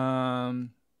 The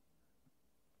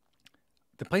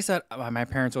place that my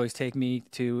parents always take me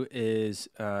to is,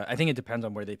 I think it depends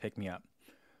on where they pick me up.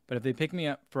 But if they pick me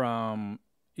up from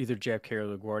either JFK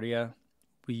or LaGuardia,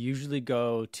 we usually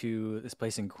go to this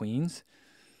place in Queens.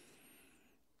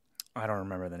 I don't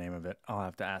remember the name of it. I'll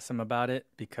have to ask them about it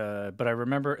but I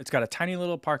remember it's got a tiny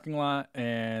little parking lot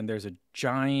and there's a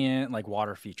giant like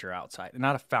water feature outside.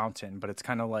 Not a fountain, but it's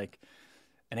kind of like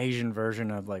an Asian version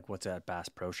of like what's at Bass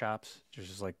Pro Shops. There's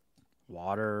just like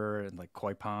water and like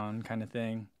koi pond kind of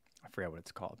thing. I forget what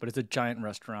it's called, but it's a giant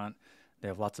restaurant. They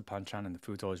have lots of panchan and the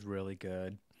food's always really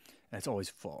good and it's always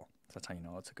full. So that's how you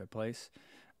know it's a good place.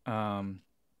 And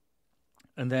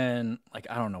then like,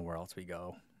 I don't know where else we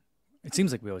go. It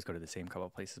seems like we always go to the same couple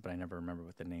of places, but I never remember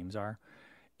what the names are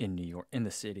in New York, in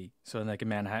the city. So like in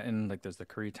Manhattan, like there's the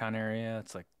Koreatown area.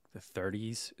 It's like the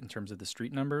 30s in terms of the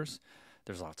street numbers.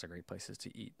 There's lots of great places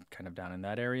to eat kind of down in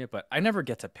that area, but I never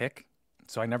get to pick.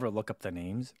 So I never look up the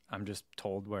names. I'm just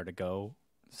told where to go.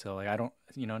 So like, I don't,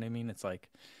 you know what I mean? It's like,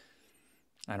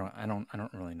 I don't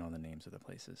really know the names of the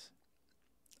places.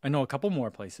 I know a couple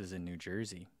more places in New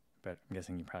Jersey, but I'm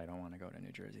guessing you probably don't want to go to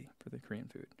New Jersey for the Korean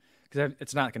food. Because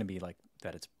it's not going to be like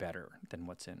that it's better than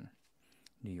what's in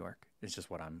New York. It's just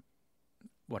what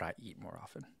I eat more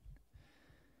often.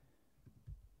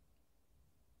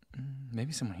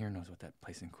 Maybe someone here knows what that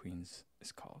place in Queens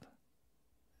is called.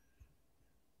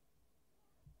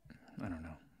 I don't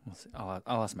know. We'll see.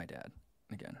 I'll ask my dad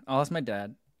again. I'll ask my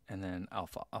dad, and then I'll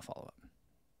follow up.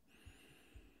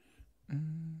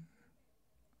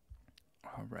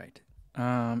 All right.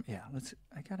 Yeah.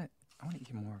 I want to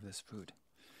eat more of this food.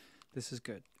 This is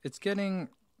good. It's getting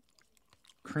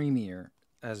creamier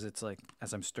as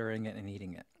I'm stirring it and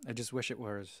eating it. I just wish it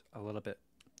was a little bit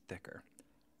thicker.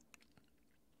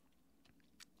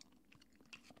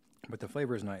 But the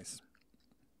flavor is nice.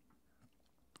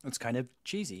 It's kind of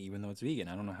cheesy, even though it's vegan.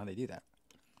 I don't know how they do that.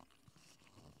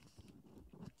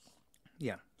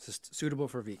 Yeah, it's just suitable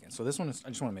for vegan. So this one I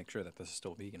just want to make sure that this is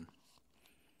still vegan.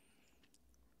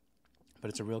 But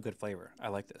it's a real good flavor. I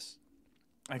like this.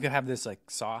 I could have this like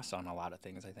sauce on a lot of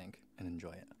things, I think, and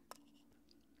enjoy it.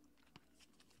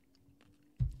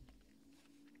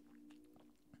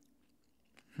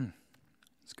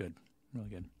 It's good. Really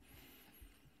good.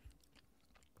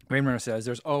 Raymer says,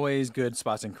 there's always good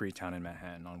spots in Koreatown in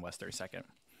Manhattan on West 32nd.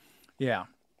 Yeah,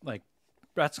 like,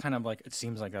 that's kind of like, it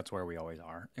seems like that's where we always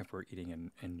are if we're eating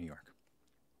in New York.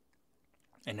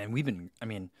 And then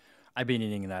I've been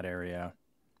eating in that area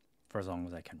for as long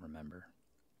as I can remember.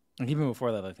 And even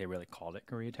before that, like, they really called it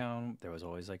Koreatown. There was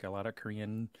always like a lot of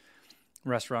Korean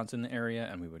restaurants in the area,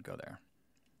 and we would go there.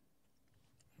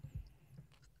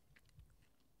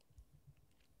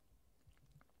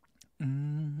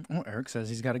 Oh, Eric says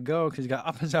he's got to go because he's got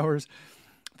office hours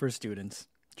for students.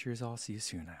 Cheers, all. See you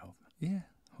soon, I hope. Yeah,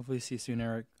 hopefully see you soon,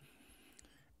 Eric.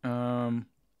 Yeah.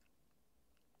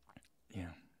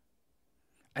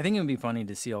 I think it would be funny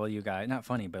to see all you guys. Not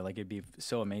funny, but like it'd be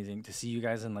so amazing to see you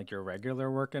guys in like your regular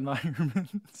work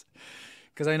environments.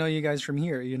 Because I know you guys from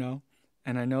here, you know,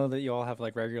 and I know that you all have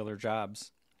like regular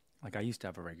jobs. Like I used to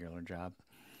have a regular job,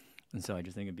 and so I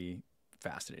just think it'd be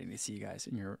fascinating to see you guys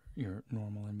in your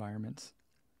normal environments.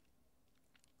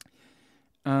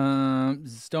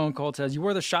 Stone Cold says, you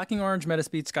wore the shocking orange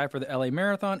Metaspeed Sky for the LA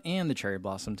Marathon and the Cherry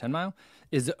Blossom 10 mile.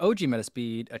 Is the OG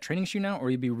Metaspeed a training shoe now,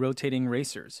 or you'd be rotating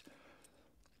racers?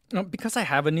 Because I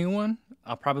have a new one,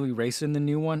 I'll probably race in the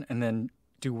new one and then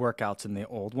do workouts in the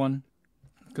old one.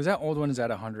 Because that old one is at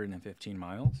 115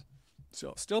 miles.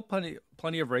 So still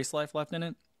plenty of race life left in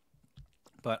it.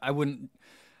 But I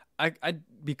I'd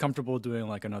be comfortable doing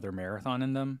like another marathon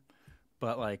in them,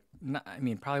 but like, not, I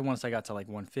mean, probably once I got to like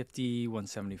 150,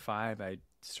 175, I'd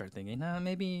start thinking, nah,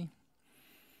 maybe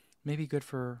good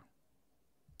for,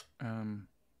 um,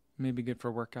 maybe good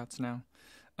for workouts now.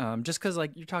 Just because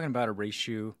like you're talking about a race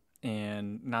shoe,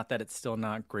 and not that it's still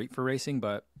not great for racing,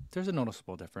 but there's a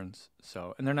noticeable difference.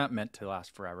 So, and they're not meant to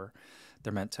last forever;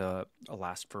 they're meant to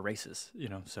last for races.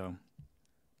 So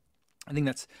I think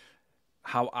that's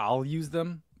how I'll use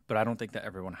them, but I don't think that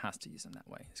everyone has to use them that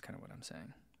way. Is kind of what I'm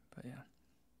saying. But yeah.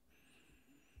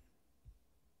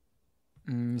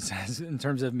 Says, in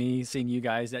terms of me seeing you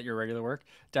guys at your regular work,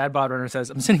 Dad Bod Runner says,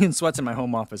 I'm sitting in sweats in my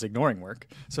home office ignoring work,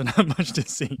 so not much to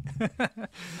see.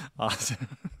 Awesome.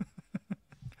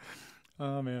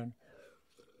 Oh, man.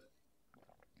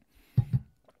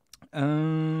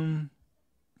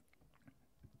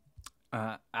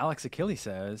 Alex Achilles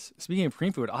says, speaking of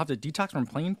Korean food, I'll have to detox from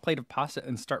plain plate of pasta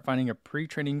and start finding a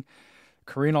pre-training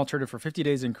Korean alternative for 50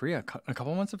 days in Korea, a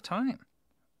couple months of time.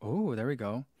 Oh, there we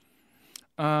go.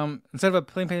 Instead of a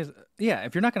plain plate, yeah,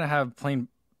 if you're not going to have plain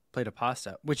plate of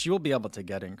pasta, which you will be able to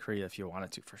get in Korea if you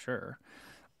wanted to, for sure.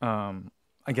 I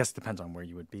guess it depends on where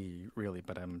you would be, really,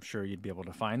 but I'm sure you'd be able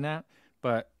to find that.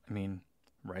 But, I mean,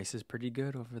 rice is pretty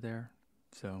good over there.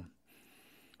 So,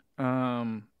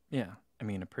 yeah, I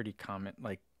mean, a pretty common,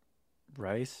 like,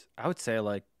 rice. I would say,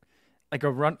 like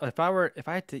a run, if I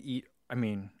had to eat, I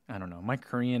mean, I don't know, my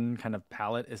Korean kind of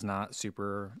palate is not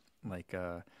super, like,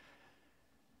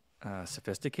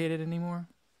 sophisticated anymore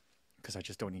because I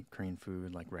just don't eat Korean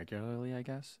food like regularly, I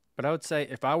guess. But I would say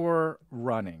if I were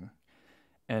running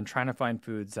and trying to find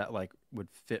foods that like would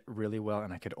fit really well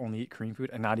and I could only eat Korean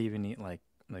food and not even eat like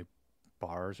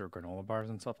bars or granola bars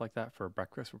and stuff like that for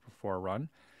breakfast or before a run,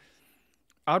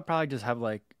 I would probably just have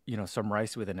like, some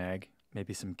rice with an egg,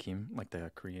 maybe some kim, like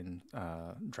the Korean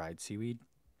dried seaweed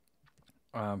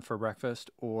for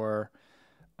breakfast, or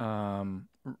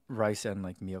rice and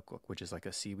like miyeokguk, which is like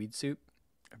a seaweed soup.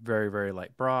 Very, very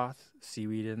light broth,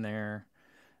 seaweed in there.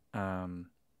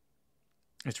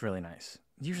 It's really nice.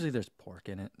 Usually there's pork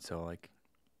in it, so like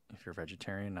if you're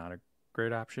vegetarian, not a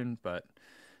great option, but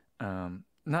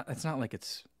not it's not like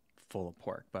it's full of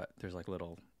pork, but there's like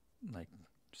like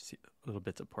little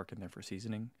bits of pork in there for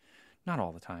seasoning. Not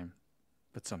all the time,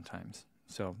 but sometimes.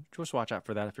 So just watch out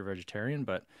for that if you're vegetarian,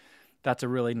 but that's a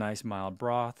really nice mild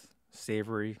broth,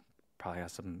 savory, probably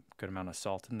has some good amount of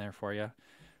salt in there for you.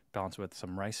 Balance with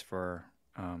some rice for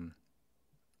some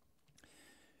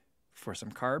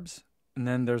carbs. And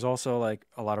then there's also like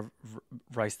a lot of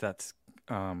rice that's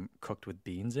cooked with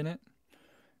beans in it.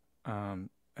 And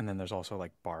then there's also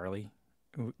like barley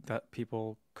that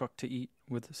people cook to eat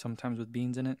with sometimes with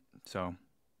beans in it. So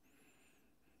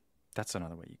that's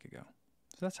another way you could go.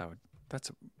 So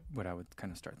that's what I would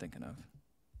kind of start thinking of.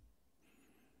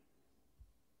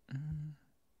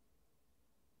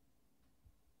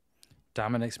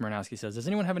 Dominic Smirnowski says, does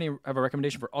anyone have a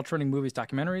recommendation for alternating movies,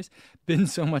 documentaries?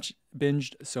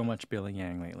 Binged so much Billy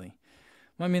Yang lately.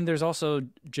 Well, I mean, there's also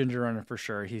Ginger Runner for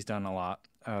sure. He's done a lot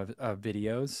of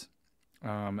videos.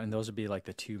 And those would be like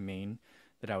the two main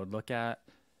that I would look at.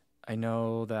 I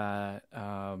know that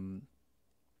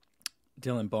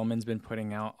Dylan Bowman's been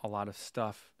putting out a lot of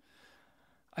stuff.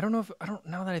 Now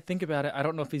that I think about it, I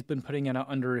don't know if he's been putting it out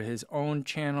under his own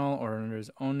channel or under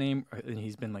his own name, and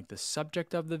he's been like the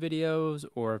subject of the videos,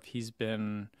 or if he's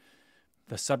been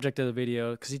the subject of the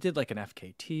video, because he did like an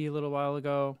FKT a little while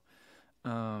ago,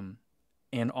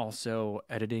 and also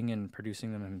editing and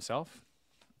producing them himself.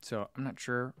 So I'm not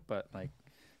sure, but like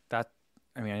that,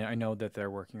 I mean, I know that they're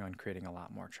working on creating a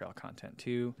lot more trail content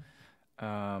too.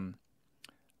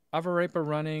 Avarepa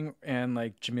Running and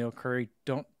like Jamil Curry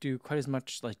don't do quite as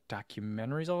much like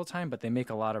documentaries all the time, but they make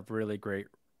a lot of really great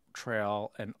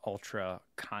trail and ultra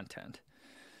content.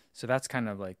 So that's kind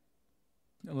of like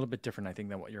a little bit different, I think,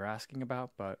 than what you're asking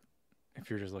about. But if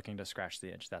you're just looking to scratch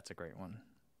the itch, that's a great one.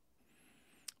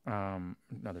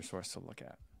 Another source to look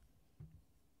at.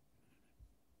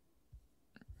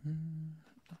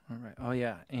 All right. Oh,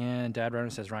 yeah. And Dad Runner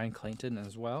says Ryan Clayton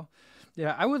as well.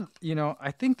 Yeah, I would,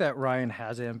 I think that Ryan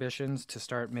has ambitions to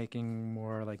start making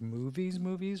more like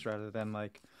movies rather than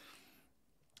like,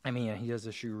 I mean, he does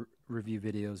the shoe review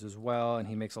videos as well, and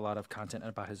he makes a lot of content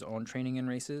about his own training and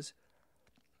races.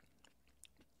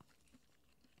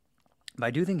 But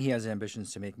I do think he has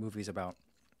ambitions to make movies about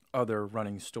other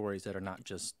running stories that are not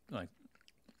just like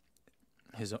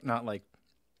not like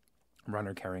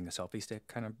runner carrying a selfie stick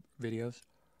kind of videos.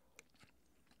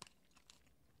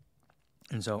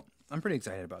 And so I'm pretty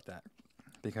excited about that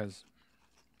because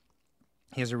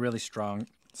he has a really strong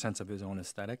sense of his own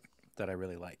aesthetic that I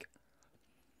really like.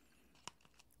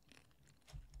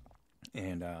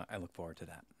 And I look forward to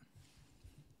that.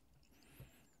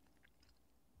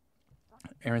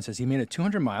 Aaron says he made a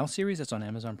 200-mile series that's on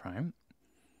Amazon Prime.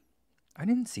 I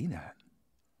didn't see that.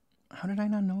 How did I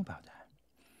not know about that?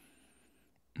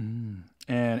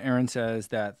 And Aaron says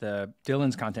that the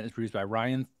Dylan's content is produced by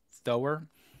Ryan Thower,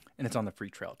 and it's on the Free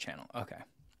Trail channel. Okay.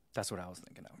 That's what I was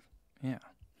thinking of. Yeah.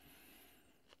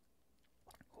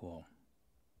 Cool.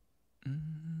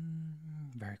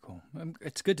 Very cool.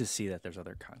 It's good to see that there's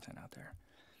other content out there.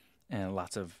 And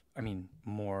lots of,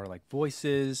 more like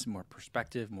voices, more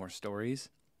perspective, more stories.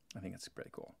 I think it's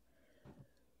pretty cool.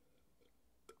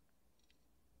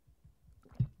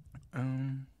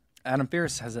 Adam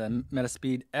Fierce has a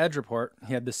Metaspeed Edge report.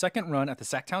 He had the second run at the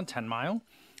Sacktown 10 mile.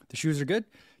 The shoes are good.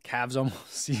 Calves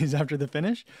almost seized after the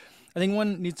finish. I think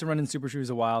one needs to run in super shoes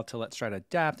a while to let stride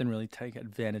adapt and really take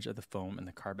advantage of the foam and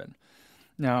the carbon.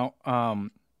 Now,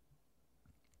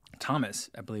 Thomas,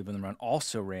 I believe in the run,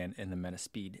 also ran in the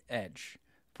Metaspeed Edge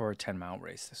for a 10-mile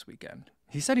race this weekend.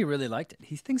 He said he really liked it.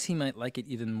 He thinks he might like it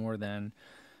even more than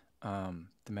the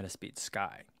Metaspeed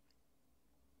Sky,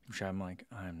 which I'm like,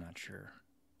 I'm not sure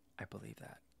I believe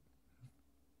that,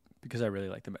 because I really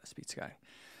like the Metaspeed Sky.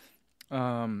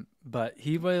 But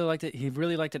he really liked it. He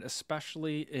really liked it,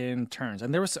 especially in turns.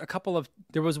 And there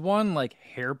was one like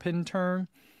hairpin turn,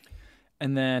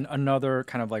 and then another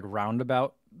kind of like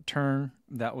roundabout turn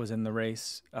that was in the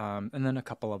race. And then a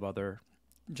couple of other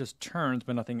just turns,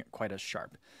 but nothing quite as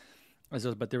sharp as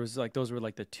those. But there was like, those were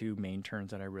like the two main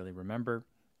turns that I really remember.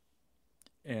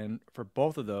 And for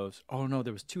both of those,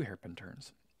 there was two hairpin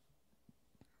turns.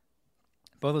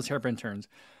 Both those hairpin turns,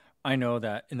 I know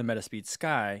that in the Metaspeed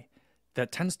Sky,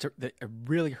 that it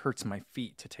really hurts my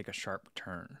feet to take a sharp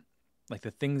turn. Like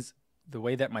the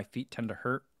way that my feet tend to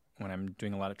hurt when I'm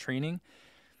doing a lot of training,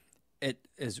 it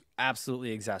is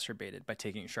absolutely exacerbated by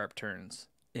taking sharp turns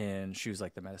in shoes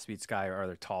like the Metaspeed Sky or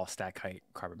other tall stack height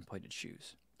carbon plated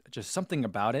shoes. Just something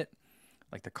about it,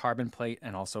 like the carbon plate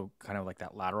and also kind of like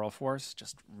that lateral force,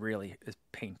 just really is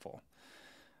painful.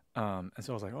 And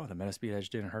so I was like, the Metaspeed Edge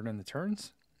didn't hurt in the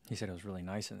turns. He said it was really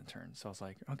nice in the turns. So I was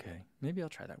like, okay, maybe I'll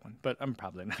try that one. But I'm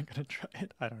probably not going to try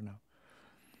it. I don't know.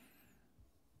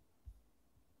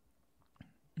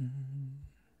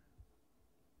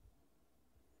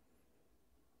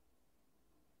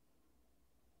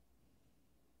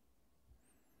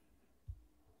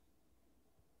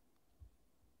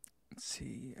 Let's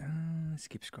see. Let's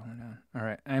keep scrolling down. All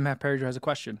right. Matt Perriger has a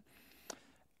question.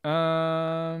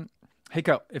 Hey,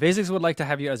 Co, if ASICS would like to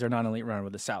have you as their non-elite runner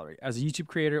with a salary, as a YouTube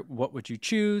creator, what would you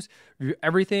choose? Review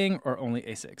everything or only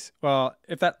ASICS? Well,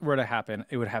 if that were to happen,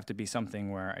 it would have to be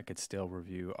something where I could still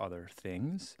review other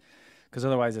things. Because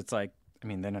otherwise it's like,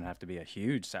 then it'd have to be a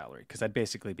huge salary, because I'd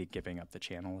basically be giving up the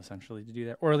channel essentially to do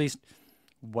that, or at least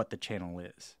what the channel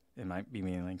is. It might be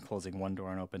meaning like closing one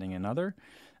door and opening another.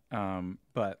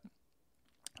 But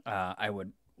I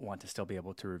would want to still be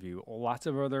able to review lots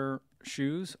of other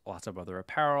shoes, lots of other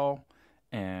apparel,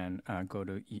 and go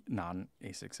to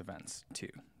non-ASICS events too.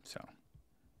 So,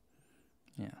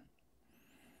 yeah.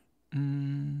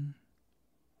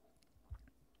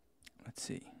 Let's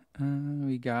see.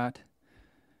 We got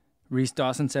Reese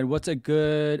Dawson said, what's a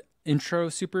good intro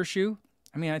super shoe?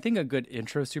 I think a good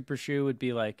intro super shoe would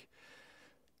be like,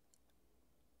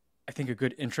 I think a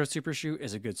good intro super shoe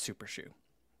is a good super shoe.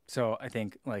 So I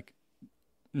think like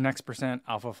Next Percent,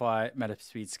 Alphafly,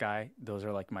 Metaspeed Sky, those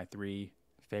are like my three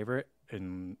favorite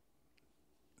in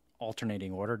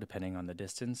alternating order depending on the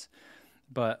distance.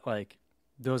 But like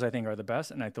those I think are the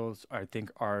best, and those I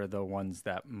think are the ones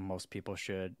that most people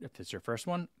should, if it's your first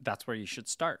one, that's where you should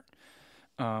start.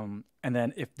 And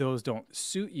then if those don't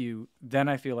suit you, then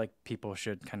I feel like people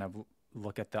should kind of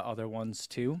look at the other ones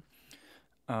too.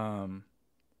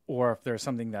 Or if there's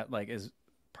something that like is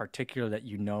particular that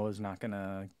is not going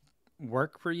to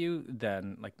work for you,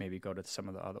 then like maybe go to some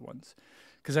of the other ones.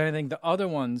 Because I think the other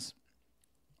ones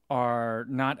are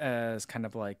not as kind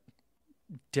of like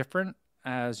different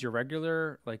as your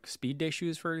regular like speed day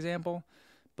shoes, for example,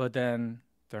 but then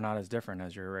they're not as different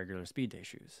as your regular speed day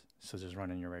shoes. So just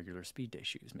run in your regular speed day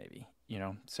shoes maybe,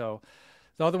 So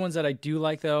the other ones that I do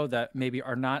like though, that maybe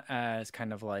are not as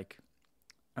kind of like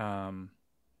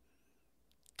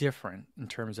different in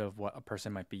terms of what a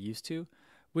person might be used to,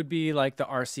 would be like the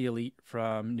RC Elite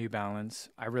from New Balance.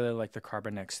 I really like the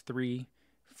Carbon X3,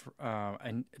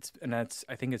 and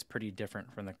I think it's pretty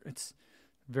different from it's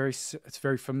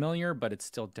very familiar, but it's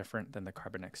still different than the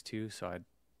Carbon X2. So I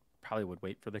probably would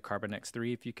wait for the Carbon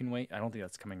X3 if you can wait. I don't think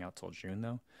that's coming out till June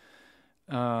though.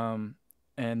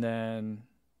 And then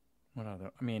what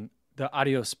other? The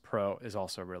Adios Pro is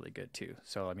also really good too.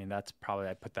 So that's probably,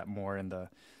 I put that more in the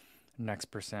Next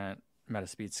Percent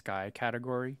Metaspeed Sky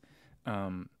category,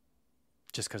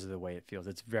 just because of the way it feels.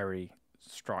 It's very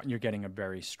strong. You're getting a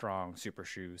very strong super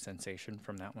shoe sensation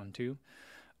from that one too.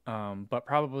 But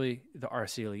probably the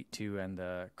RC Elite 2 and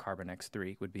the Carbon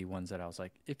X3 would be ones that I was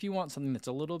like, if you want something that's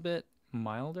a little bit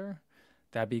milder,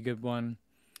 that'd be a good one.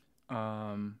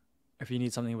 If you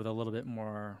need something with a little bit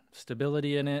more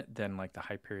stability in it, then like the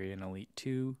Hyperion Elite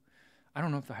 2. I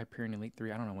don't know if the Hyperion Elite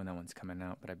 3, I don't know when that one's coming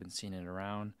out, but I've been seeing it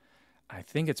around. I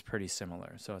think it's pretty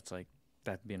similar. So it's like,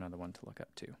 that'd be another one to look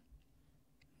up too.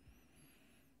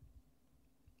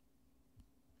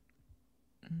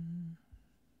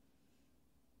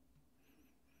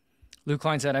 Luke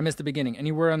Klein said, I missed the beginning.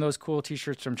 Any word on those cool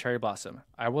t-shirts from Cherry Blossom?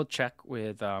 I will check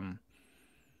with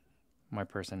my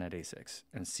person at ASICS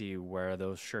and see where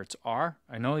those shirts are.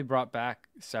 I know he brought back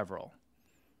several.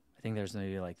 I think there's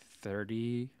maybe like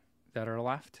 30 that are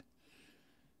left.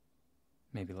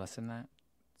 Maybe less than that.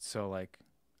 So like,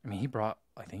 I mean,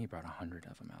 I think he brought 100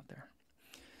 of them out there.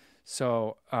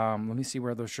 So let me see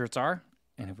where those shirts are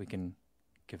and if we can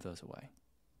give those away.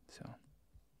 So.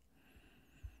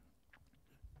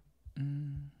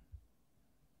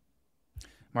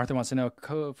 Martha wants to know,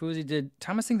 Fuzi, did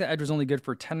Thomas think the Edge was only good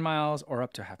for 10 miles or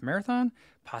up to a half marathon?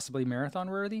 Possibly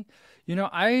marathon worthy? You know,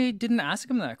 I didn't ask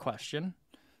him that question.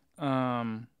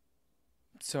 So,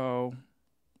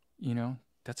 you know,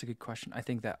 that's a good question. I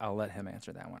think that I'll let him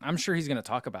answer that one. I'm sure he's going to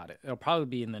talk about it. It'll probably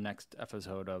be in the next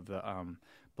episode of the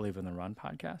Believe in the Run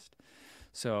podcast.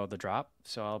 So the drop.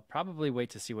 So I'll probably wait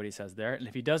to see what he says there. And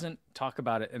if he doesn't talk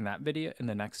about it in that video, in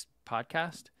the next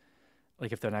podcast,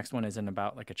 like if the next one isn't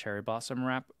about like a Cherry Blossom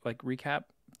recap,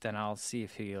 then I'll see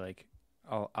if he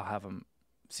I'll have him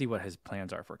see what his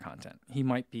plans are for content. He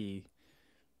might be,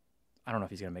 I don't know if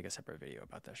he's going to make a separate video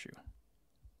about that shoe.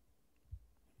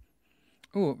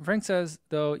 Ooh, Frank says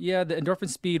though, yeah, the Endorphin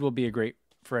Speed will be a great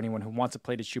for anyone who wants a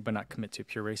plated shoe but not commit to a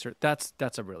pure racer. That's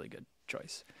a really good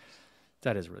choice.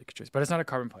 That is a really good choice, but it's not a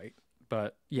carbon plate.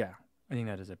 But yeah, I think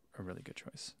that is a really good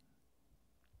choice.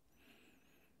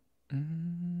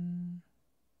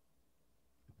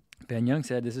 Ben Young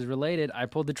said, this is related. I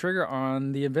pulled the trigger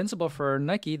on the Invincible for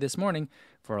Nike this morning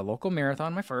for a local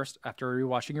marathon, my first, after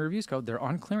rewatching your reviews code. They're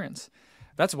on clearance.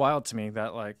 That's wild to me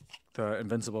that like the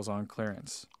Invincible's on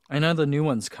clearance. I know the new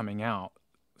one's coming out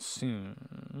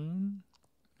soon,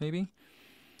 maybe.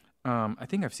 I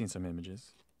think I've seen some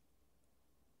images.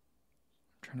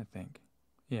 I'm trying to think.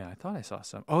 Yeah, I thought I saw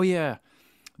some. Oh yeah,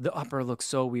 the upper looks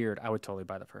so weird. I would totally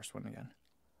buy the first one again.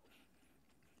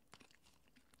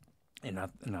 And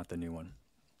not the new one.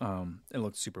 It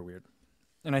looks super weird.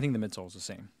 And I think the midsole is the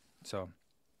same. So,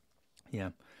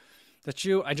 yeah. The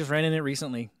shoe, I just ran in it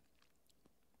recently.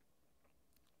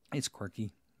 It's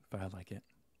quirky, but I like it.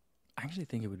 I actually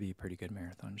think it would be a pretty good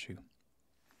marathon shoe.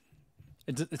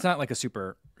 It's not like a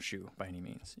super shoe by any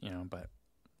means, you know, but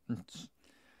it's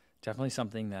definitely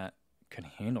something that can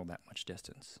handle that much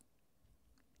distance.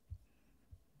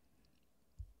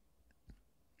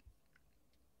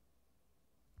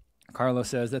 Carlos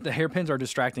says that the hairpins are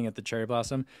distracting at the Cherry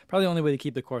Blossom. Probably the only way to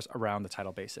keep the course around the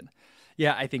tidal basin.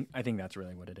 Yeah, I think that's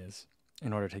really what it is.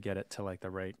 In order to get it to like the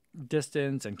right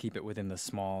distance and keep it within the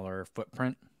smaller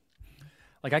footprint.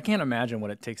 Like I can't imagine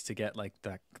what it takes to get like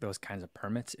those kinds of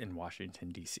permits in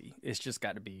Washington D.C. It's just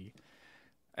got to be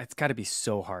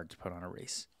so hard to put on a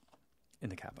race in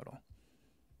the Capitol.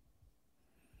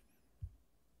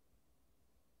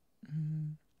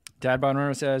 Dad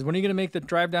Bonner says, when are you going to make the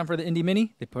drive down for the Indy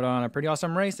Mini? They put on a pretty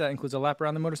awesome race that includes a lap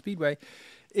around the Motor Speedway.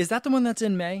 Is that the one that's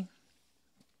in May?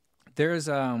 There's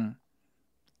a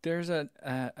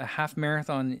half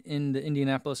marathon in the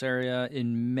Indianapolis area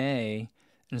in May,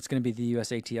 and it's going to be the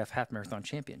USATF Half Marathon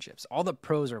Championships. All the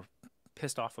pros are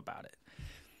pissed off about it.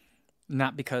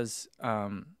 Not because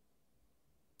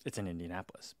it's in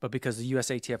Indianapolis, but because the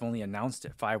USATF only announced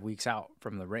it 5 weeks out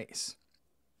from the race.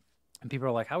 And people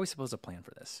are like, how are we supposed to plan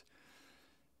for this?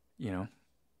 You know,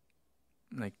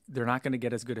 like they're not going to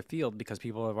get as good a field because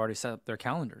people have already set up their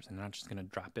calendars and they're not just going to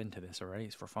drop into this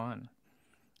race for fun,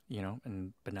 you know,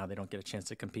 but now they don't get a chance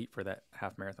to compete for that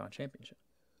half marathon championship.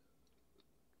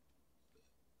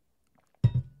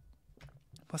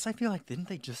 Plus, I feel like, didn't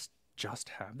they just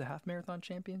have the half marathon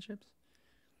championships?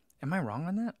 Am I wrong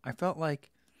on that? I felt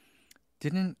like,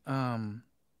 didn't Connor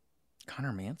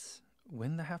Mance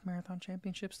win the half marathon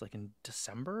championships like in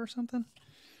December or something?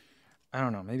 I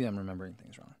don't know. Maybe I'm remembering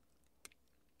things wrong.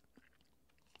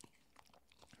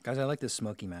 Guys, I like this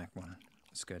Smoky Mac one.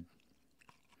 It's good.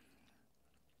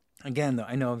 Again, though,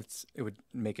 I know it would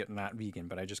make it not vegan,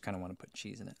 but I just kind of want to put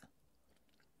cheese in it.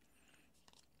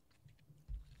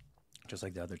 Just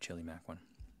like the other Chili Mac one.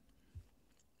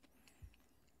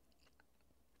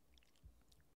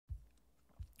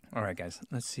 All right, guys.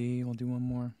 Let's see. We'll do one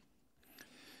more.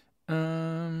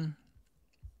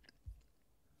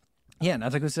 Yeah,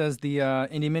 Nathaku says the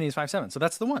Indy Mini is 5.7. So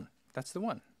that's the one. That's the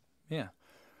one. Yeah.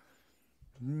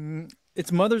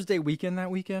 It's Mother's Day weekend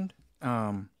that weekend.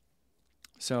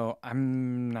 So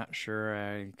I'm not sure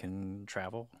I can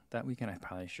travel that weekend. I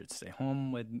probably should stay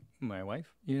home with my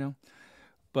wife, you know.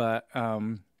 But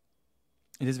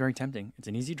it is very tempting. It's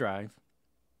an easy drive,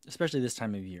 especially this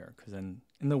time of year, because in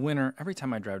the winter, every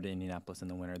time I drive to Indianapolis in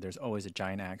the winter, there's always a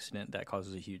giant accident that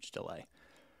causes a huge delay.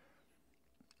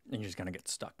 And you're just going to get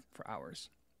stuck for hours.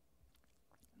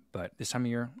 But this time of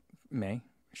year, May,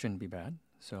 shouldn't be bad.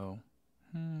 So,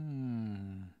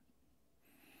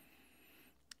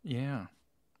 yeah.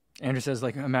 Andrew says,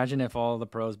 like, imagine if all the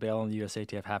pros bail on the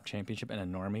USATF half championship and a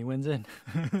normie wins it.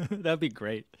 That'd be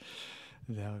great.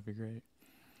 That would be great.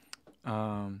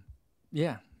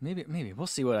 Yeah, maybe we'll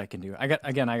see what I can do. I got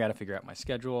to figure out my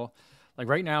schedule. Like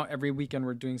right now, every weekend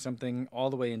we're doing something all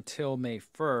the way until May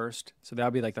 1st. So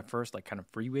that'll be like the first like kind of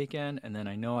free weekend. And then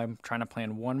I know I'm trying to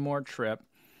plan one more trip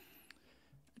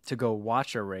to go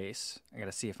watch a race. I got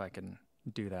to see if I can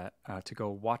do that, to go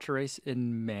watch a race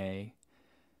in May.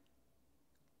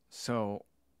 So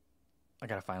I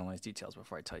got to finalize details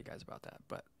before I tell you guys about that.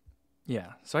 But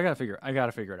yeah, so I got to figure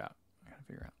it out.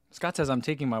 Scott says I'm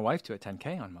taking my wife to a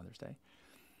 10K on Mother's Day.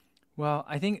 Well,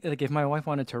 I think like if my wife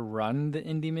wanted to run the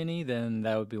Indy Mini, then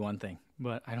that would be one thing.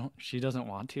 But she doesn't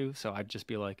want to, so I'd just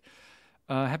be like,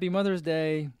 Happy Mother's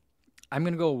Day. I'm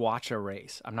going to go watch a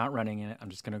race. I'm not running it. I'm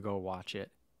just going to go watch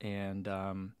it. And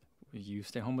you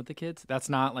stay home with the kids. That's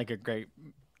not like a great,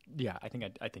 yeah, I think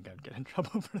I'd get in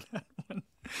trouble for that one.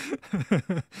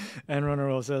 And Runner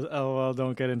Roll says, oh, well,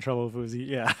 don't get in trouble, Foozy.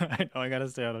 Yeah, I know, I got to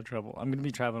stay out of trouble. I'm going to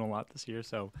be traveling a lot this year,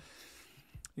 so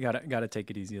you got to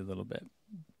take it easy a little bit.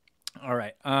 All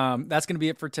right, that's going to be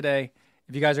it for today.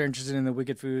 If you guys are interested in the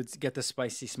Wicked Foods, get the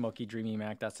Spicy Smoky Dreamy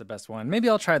Mac. That's the best one. Maybe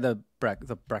I'll try the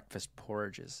breakfast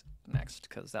porridges next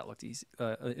because that looked easy,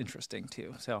 interesting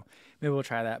too. So maybe we'll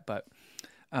try that. But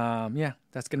yeah,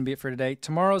 that's going to be it for today.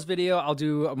 Tomorrow's video, I'll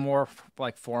do a more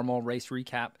like formal race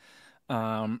recap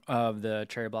of the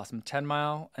Cherry Blossom 10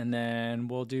 mile. And then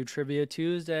we'll do Trivia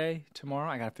Tuesday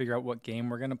tomorrow. I got to figure out what game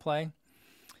we're going to play.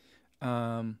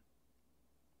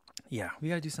 Yeah, we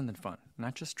got to do something fun,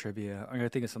 not just trivia. I'm going to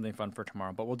think of something fun for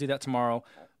tomorrow, but we'll do that tomorrow,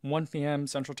 1 p.m.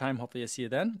 Central Time. Hopefully I see you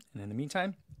then. And in the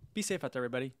meantime, be safe out there,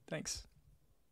 everybody. Thanks.